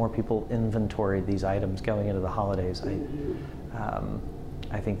that if more people inventoried these items going into the holidays,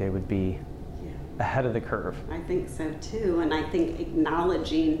 I think they would be ahead of the curve. I think so too, and I think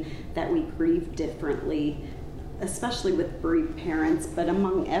acknowledging that we grieve differently, especially with bereaved parents, but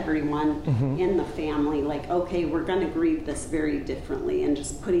among everyone in the family, like, okay, we're going to grieve this very differently, and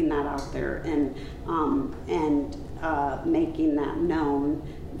just putting that out there, and making that known,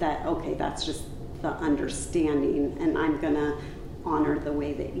 that, okay, that's just the understanding, and I'm going to honor the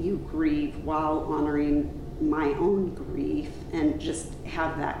way that you grieve while honoring my own grief, and just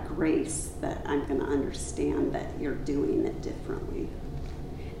have that grace that I'm going to understand that you're doing it differently.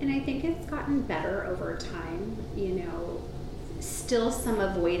 And I think it's gotten better over time, still some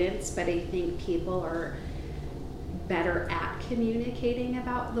avoidance, but I think people are better at communicating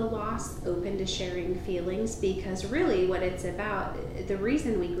about the loss, open to sharing feelings, because really what it's about, the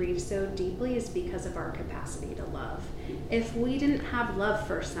reason we grieve so deeply is because of our capacity to love. If we didn't have love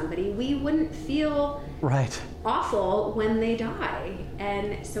for somebody, we wouldn't feel awful when they die.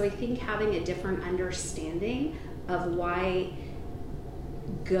 And so I think having a different understanding of why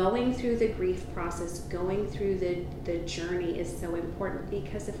going through the grief process, going through the journey is so important,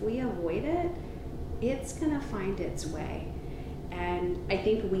 because if we avoid it, it's going to find its way. And I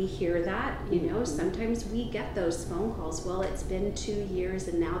think we hear that, sometimes we get those phone calls, well, it's been 2 years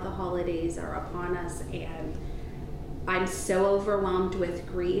and now the holidays are upon us, and I'm so overwhelmed with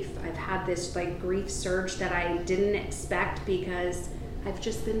grief. I've had this grief surge that I didn't expect because I've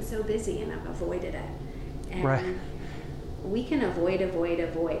just been so busy and I've avoided it. And we can avoid,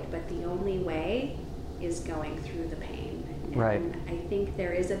 but the only way is going through the pain. And I think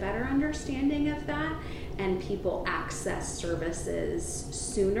there is a better understanding of that, and people access services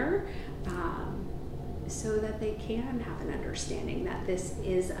sooner, so that they can have an understanding that this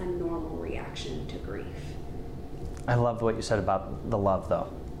is a normal reaction to grief. I love what you said about the love, though,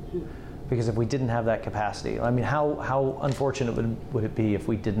 because if we didn't have that capacity, I mean, how unfortunate would it be if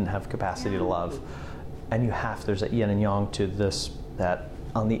we didn't have capacity to love? And there's a yin and yang to this, that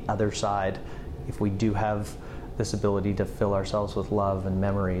on the other side, if we do have this ability to fill ourselves with love and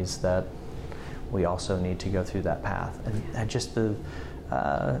memories, that we also need to go through that path. And just the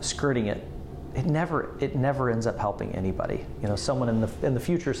skirting it never ends up helping anybody. Someone in the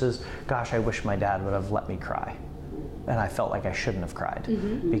future says, gosh, I wish my dad would have let me cry, and I felt like I shouldn't have cried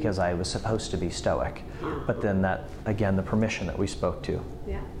because I was supposed to be stoic. But then that, again, the permission that we spoke to.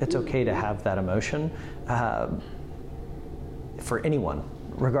 It's okay to have that emotion for anyone,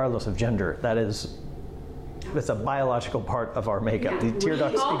 regardless of gender. That is It's a biological part of our makeup. Yeah. The tear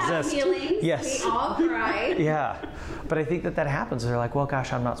ducts we all exist. Have feelings. Yes. We all cry. Yeah. But I think that happens. They're like, well,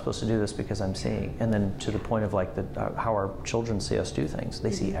 gosh, I'm not supposed to do this because I'm seeing. And then to the point of like how our children see us do things,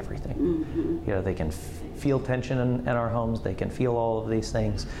 they see everything. Mm-hmm. You know, they can feel tension in our homes. They can feel all of these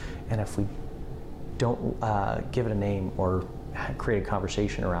things. And if we don't give it a name or create a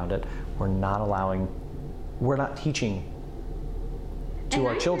conversation around it, we're not teaching to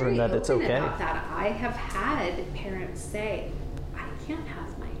our children that it's okay. About that. I have had parents say, I can't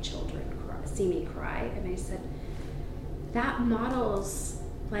have my children see me cry. And I said, that models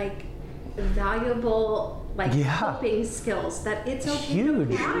like valuable coping skills, that it's okay Huge.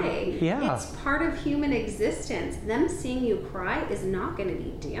 to cry. Yeah. It's part of human existence. Them seeing you cry is not going to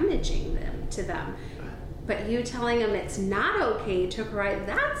be damaging to them. But you telling them it's not okay to cry,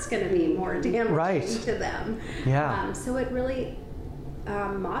 that's going to be more damaging to them. Yeah. So it really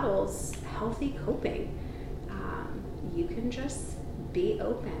models healthy coping. You can just be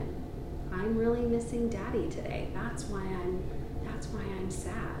open. I'm really missing Daddy today. That's why I'm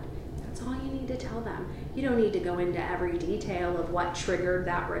sad. That's all you need to tell them. You don't need to go into every detail of what triggered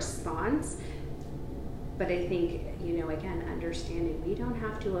that response. But I think, again, understanding we don't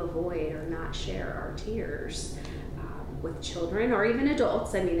have to avoid or not share our tears with children or even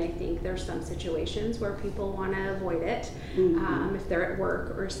adults. I mean, I think there's some situations where people want to avoid it if they're at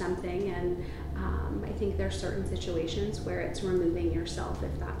work or something. And I think there's certain situations where it's removing yourself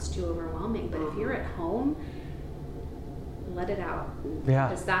if that's too overwhelming. But if you're at home, let it out. Yeah.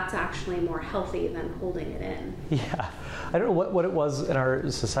 Because that's actually more healthy than holding it in. Yeah. I don't know what it was in our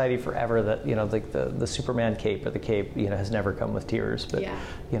society forever that, like the Superman cape or the cape, has never come with tears. But,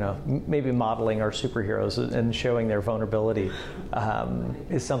 maybe modeling our superheroes and showing their vulnerability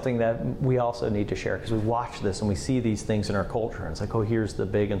is something that we also need to share, because we watch this and we see these things in our culture. And it's like, oh, here's the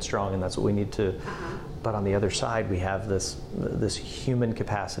big and strong, and that's what we need to. But on the other side, we have this human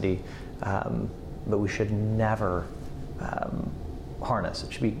capacity that we should never harness.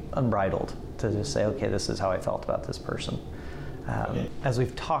 It should be unbridled to just say, okay, this is how I felt about this person. As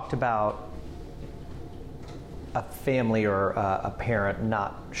we've talked about a family or a parent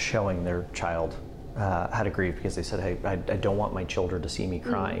not showing their child how to grieve because they said, hey, I don't want my children to see me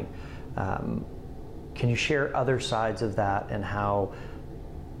crying. Can you share other sides of that and how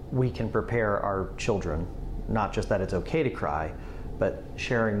we can prepare our children, not just that it's okay to cry, but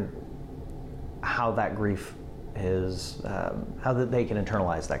sharing how that grief is, how that they can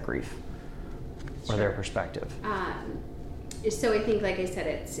internalize that grief or their perspective? So I think, like I said,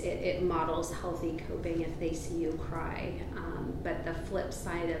 it models healthy coping if they see you cry. But the flip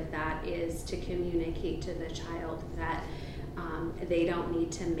side of that is to communicate to the child that they don't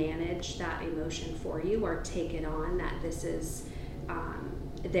need to manage that emotion for you or take it on, that this is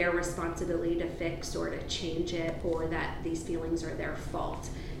their responsibility to fix or to change it, or that these feelings are their fault.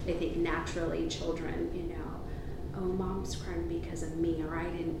 I think naturally children, oh, Mom's crying because of me, or I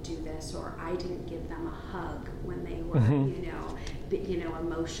didn't do this, or I didn't give them a hug when they were,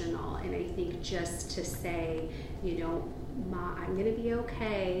 emotional. And I think just to say, Ma, I'm going to be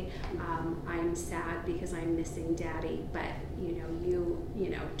okay. I'm sad because I'm missing Daddy, but you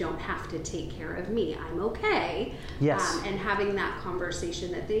don't have to take care of me. I'm okay. Yes. And having that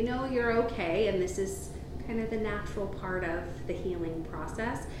conversation that they know you're okay, and this is kind of the natural part of the healing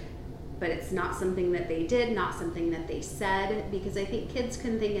process. But it's not something that they did, not something that they said, because I think kids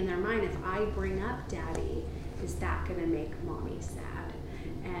can think in their mind, if I bring up Daddy, is that going to make Mommy sad?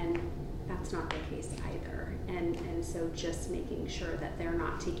 And that's not the case either. And so just making sure that they're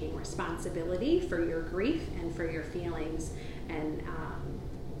not taking responsibility for your grief and for your feelings, and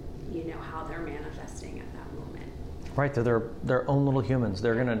how they're manifesting at that moment. Right, they're their own little humans.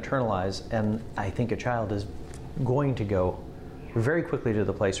 They're going to internalize, and I think a child is going to go very quickly to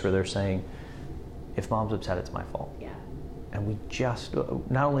the place where they're saying, if Mom's upset, it's my fault. Yeah. And we just,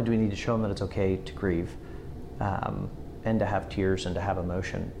 not only do we need to show them that it's okay to grieve and to have tears and to have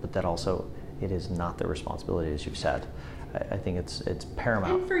emotion, but that also it is not their responsibility, as you've said. I think it's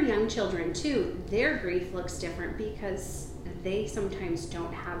paramount. And for young children too, their grief looks different because they sometimes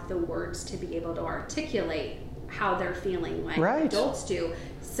don't have the words to be able to articulate how they're feeling like adults do.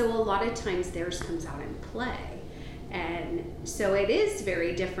 So a lot of times theirs comes out in play. And so it is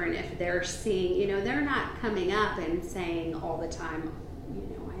very different if they're seeing, they're not coming up and saying all the time,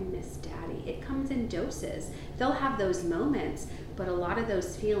 miss daddy. It comes in doses. They'll have those moments, but a lot of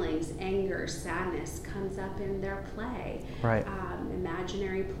those feelings, anger, sadness, comes up in their play. Right.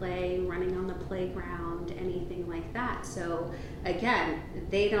 Imaginary play, running on the playground, anything like that. So again,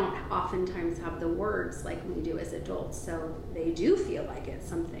 they don't oftentimes have the words like we do as adults, so they do feel like it's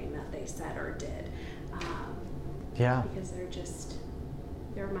something that they said or did. Because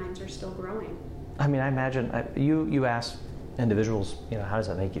their minds are still growing. I mean, I imagine you ask individuals, how does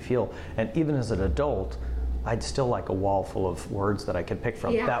that make you feel? And even as an adult, I'd still like a wall full of words that I could pick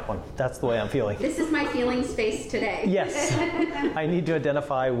from. Yeah. That one, that's the way I'm feeling. This is my feeling space today. Yes. I need to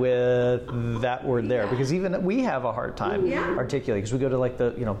identify with that word there, because even we have a hard time articulating, because we go to like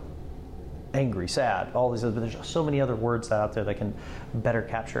the, angry, sad, all these other, but there's so many other words out there that can better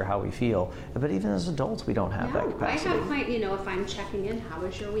capture how we feel. But even as adults, we don't have that capacity. I have quite, if I'm checking in, how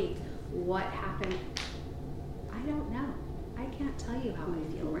was your week? What happened? I don't know. I can't tell you how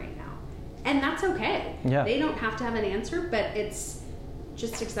I feel right now. And that's okay. Yeah. They don't have to have an answer, but it's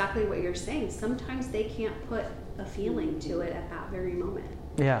just exactly what you're saying. Sometimes they can't put a feeling to it at that very moment.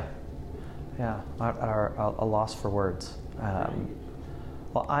 Yeah. A loss for words.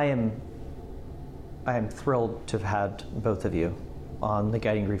 Well, I am thrilled to have had both of you on the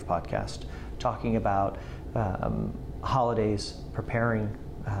Guiding Grief podcast, talking about holidays, preparing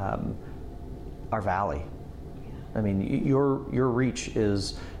our valley. I mean, your reach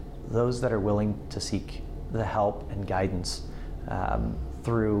is those that are willing to seek the help and guidance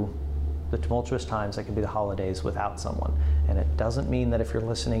through the tumultuous times that can be the holidays without someone. And it doesn't mean that if you're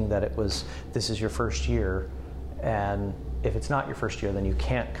listening that this is your first year, and if it's not your first year, then you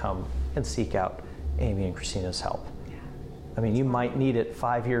can't come and seek out Amy and Christina's help. Yeah. I mean, you might need it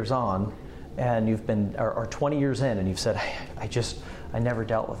 5 years on, and you've been, or 20 years in, and you've said, I never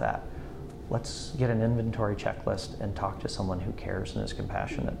dealt with that. Let's get an inventory checklist and talk to someone who cares and is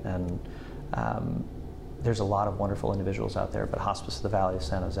compassionate. And there's a lot of wonderful individuals out there, but Hospice of the Valley of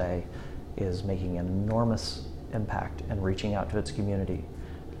San Jose is making an enormous impact and reaching out to its community.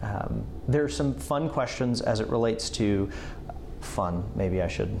 There are some fun questions as it relates to fun. Maybe I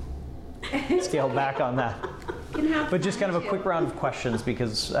should scale back on that. But just kind of a quick round of questions,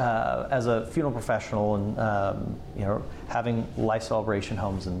 because as a funeral professional and having life celebration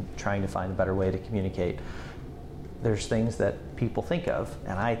homes and trying to find a better way to communicate, there's things that people think of,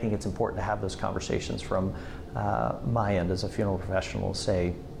 and I think it's important to have those conversations from my end as a funeral professional.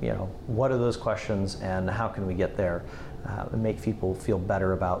 Say, what are those questions and how can we get there, and make people feel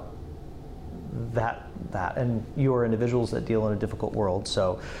better about that. And you're individuals that deal in a difficult world,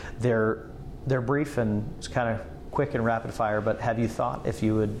 so they're brief and it's kind of quick and rapid fire. But have you thought if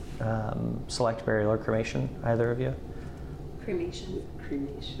you would select burial or cremation, either of you? Cremation.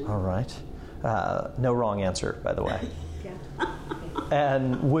 All right. No wrong answer, by the way. Yeah.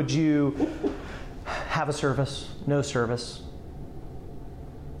 And would you have a service? No service?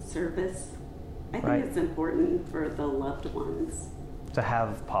 Service. I think it's important for the loved ones to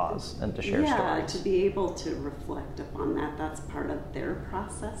have pause and to share stories. Yeah, to be able to reflect upon that. That's part of their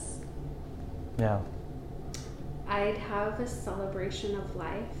process. Yeah. I'd have a celebration of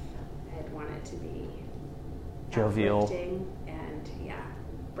life. I'd want it to be jovial and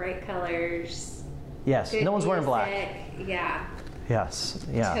bright colors. Yes, no one's wearing black. Yeah. Yes,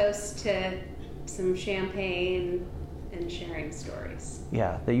 yeah. Toast to some champagne and sharing stories.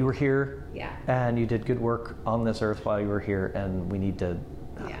 Yeah, that you were here. Yeah. And you did good work on this earth while you were here, and we need to.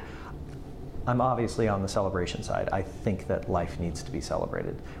 Yeah. I'm obviously on the celebration side. I think that life needs to be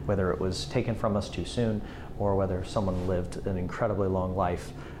celebrated, whether it was taken from us too soon or whether someone lived an incredibly long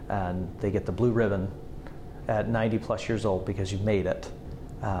life and they get the blue ribbon at 90 plus years old because you made it.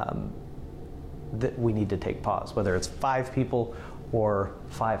 That we need to take pause, whether it's 5 people or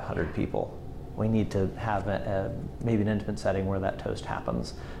 500 people. We need to have maybe an intimate setting where that toast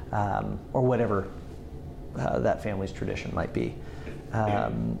happens, or whatever that family's tradition might be.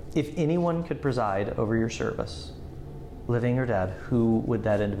 If anyone could preside over your service, living or dead, who would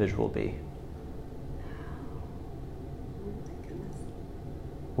that individual be? Oh my goodness.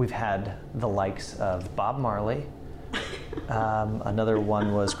 We've had the likes of Bob Marley. Another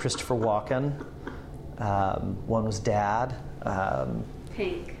one was Christopher Walken. One was Dad.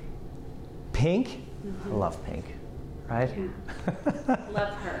 Pink. Pink? Mm-hmm. I love Pink, right? Yeah.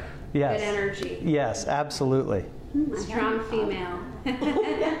 Love her. Yes. Good energy. Yes, absolutely. Strong female.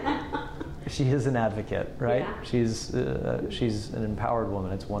 She is an advocate, right? Yeah. She's an empowered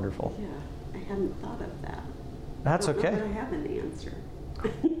woman. It's wonderful. Yeah, I hadn't thought of that. That's I don't okay. know that I have an answer.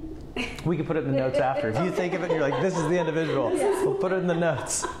 We can put it in the notes after. If you think of it and you're like, this is the individual, we'll put it in the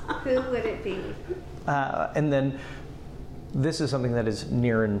notes. Who would it be? And then this is something that is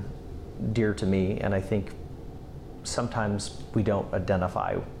near and dear to me, and I think sometimes we don't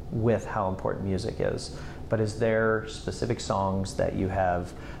identify with how important music is. But is there specific songs that you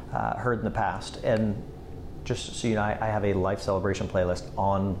have heard in the past? And just so you know, I have a life celebration playlist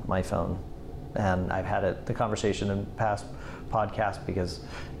on my phone, and I've had the conversation in past podcasts because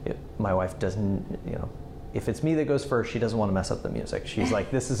my wife doesn't, if it's me that goes first, she doesn't want to mess up the music. She's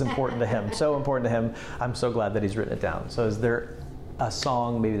like, this is important to him, so important to him. I'm so glad that he's written it down. So is there a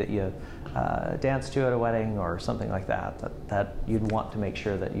song maybe that you dance to at a wedding or something like that you'd want to make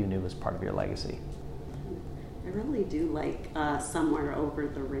sure that you knew was part of your legacy? I really do like Somewhere Over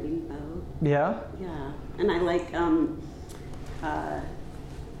the Rainbow. Yeah? Yeah. And I like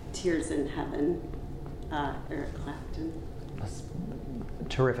Tears in Heaven, Eric Clapton. That's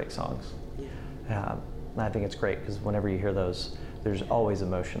terrific songs. Yeah. I think it's great because whenever you hear those, there's always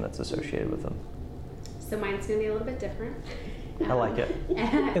emotion that's associated with them. So mine's going to be a little bit different. I like it.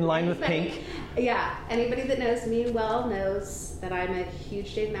 In line with Pink. Yeah. Anybody that knows me well knows that I'm a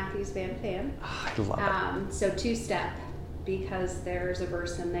huge Dave Matthews Band fan. I love it. So Two-Step, because there's a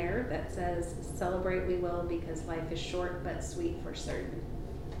verse in there that says, celebrate we will because life is short but sweet for certain.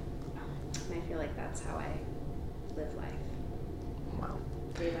 And I feel like that's how I live life. Wow.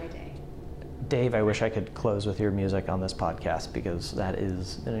 Day by day. Dave, I wish I could close with your music on this podcast because that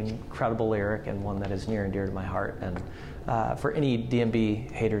is an incredible lyric and one that is near and dear to my heart. And for any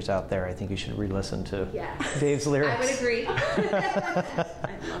DMB haters out there, I think you should re-listen to Dave's lyrics. I would agree.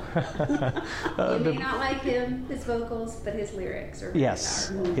 You may not like his vocals, but his lyrics are very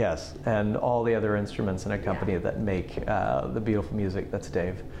powerful. Yes, and all the other instruments in a company that make the beautiful music that's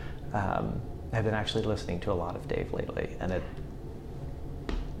Dave. I've been actually listening to a lot of Dave lately, and it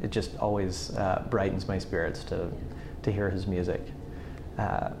just always brightens my spirits to hear his music.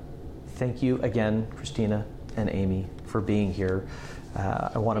 Thank you again, Christina and Amy, for being here.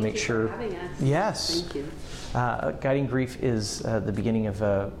 I want to make sure. Thank you for having us. Yes. Thank you. Guiding Grief is the beginning of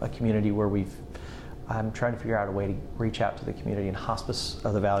a community where I'm trying to figure out a way to reach out to the community. In Hospice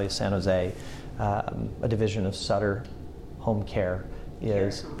of the Valley of San Jose, a division of Sutter Home Care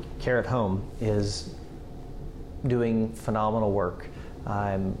Care at Home is doing phenomenal work.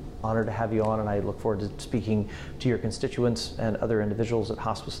 I'm honored to have you on, and I look forward to speaking to your constituents and other individuals at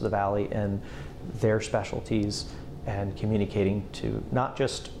Hospice of the Valley and their specialties, and communicating to not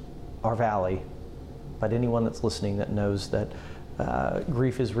just our valley, but anyone that's listening that knows that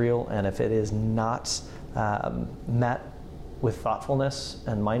grief is real, and if it is not met with thoughtfulness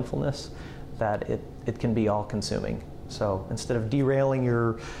and mindfulness, that it can be all-consuming. So instead of derailing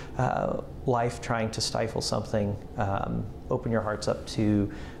your life trying to stifle something, open your hearts up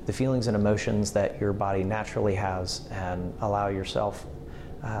to the feelings and emotions that your body naturally has, and allow yourself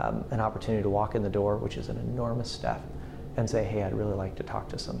an opportunity to walk in the door, which is an enormous step, and say, hey, I'd really like to talk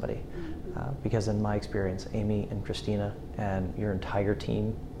to somebody. Because in my experience, Amy and Christina and your entire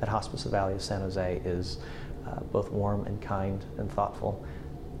team at Hospice of the Valley of San Jose is both warm and kind and thoughtful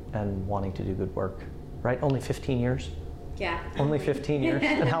and wanting to do good work. Right? Only 15 years? Yeah. Only 15 years.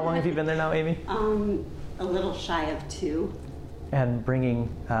 And how long have you been there now, Amy? A little shy of 2. And bringing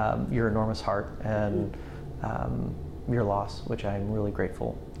your enormous heart and your loss, which I'm really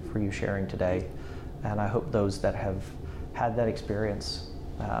grateful for you sharing today. And I hope those that have had that experience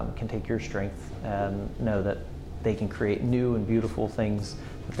can take your strength and know that they can create new and beautiful things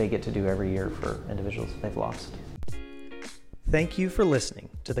that they get to do every year for individuals they've lost. Thank you for listening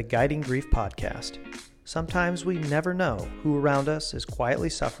to the Guiding Grief podcast. Sometimes we never know who around us is quietly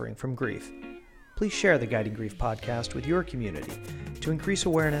suffering from grief. Please share the Guiding Grief podcast with your community to increase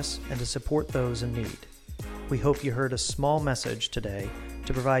awareness and to support those in need. We hope you heard a small message today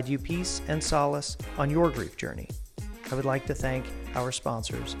to provide you peace and solace on your grief journey. I would like to thank our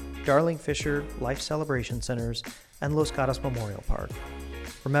sponsors, Darling Fisher Life Celebration Centers and Los Gatos Memorial Park.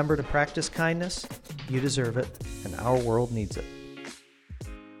 Remember to practice kindness. You deserve it, and our world needs it.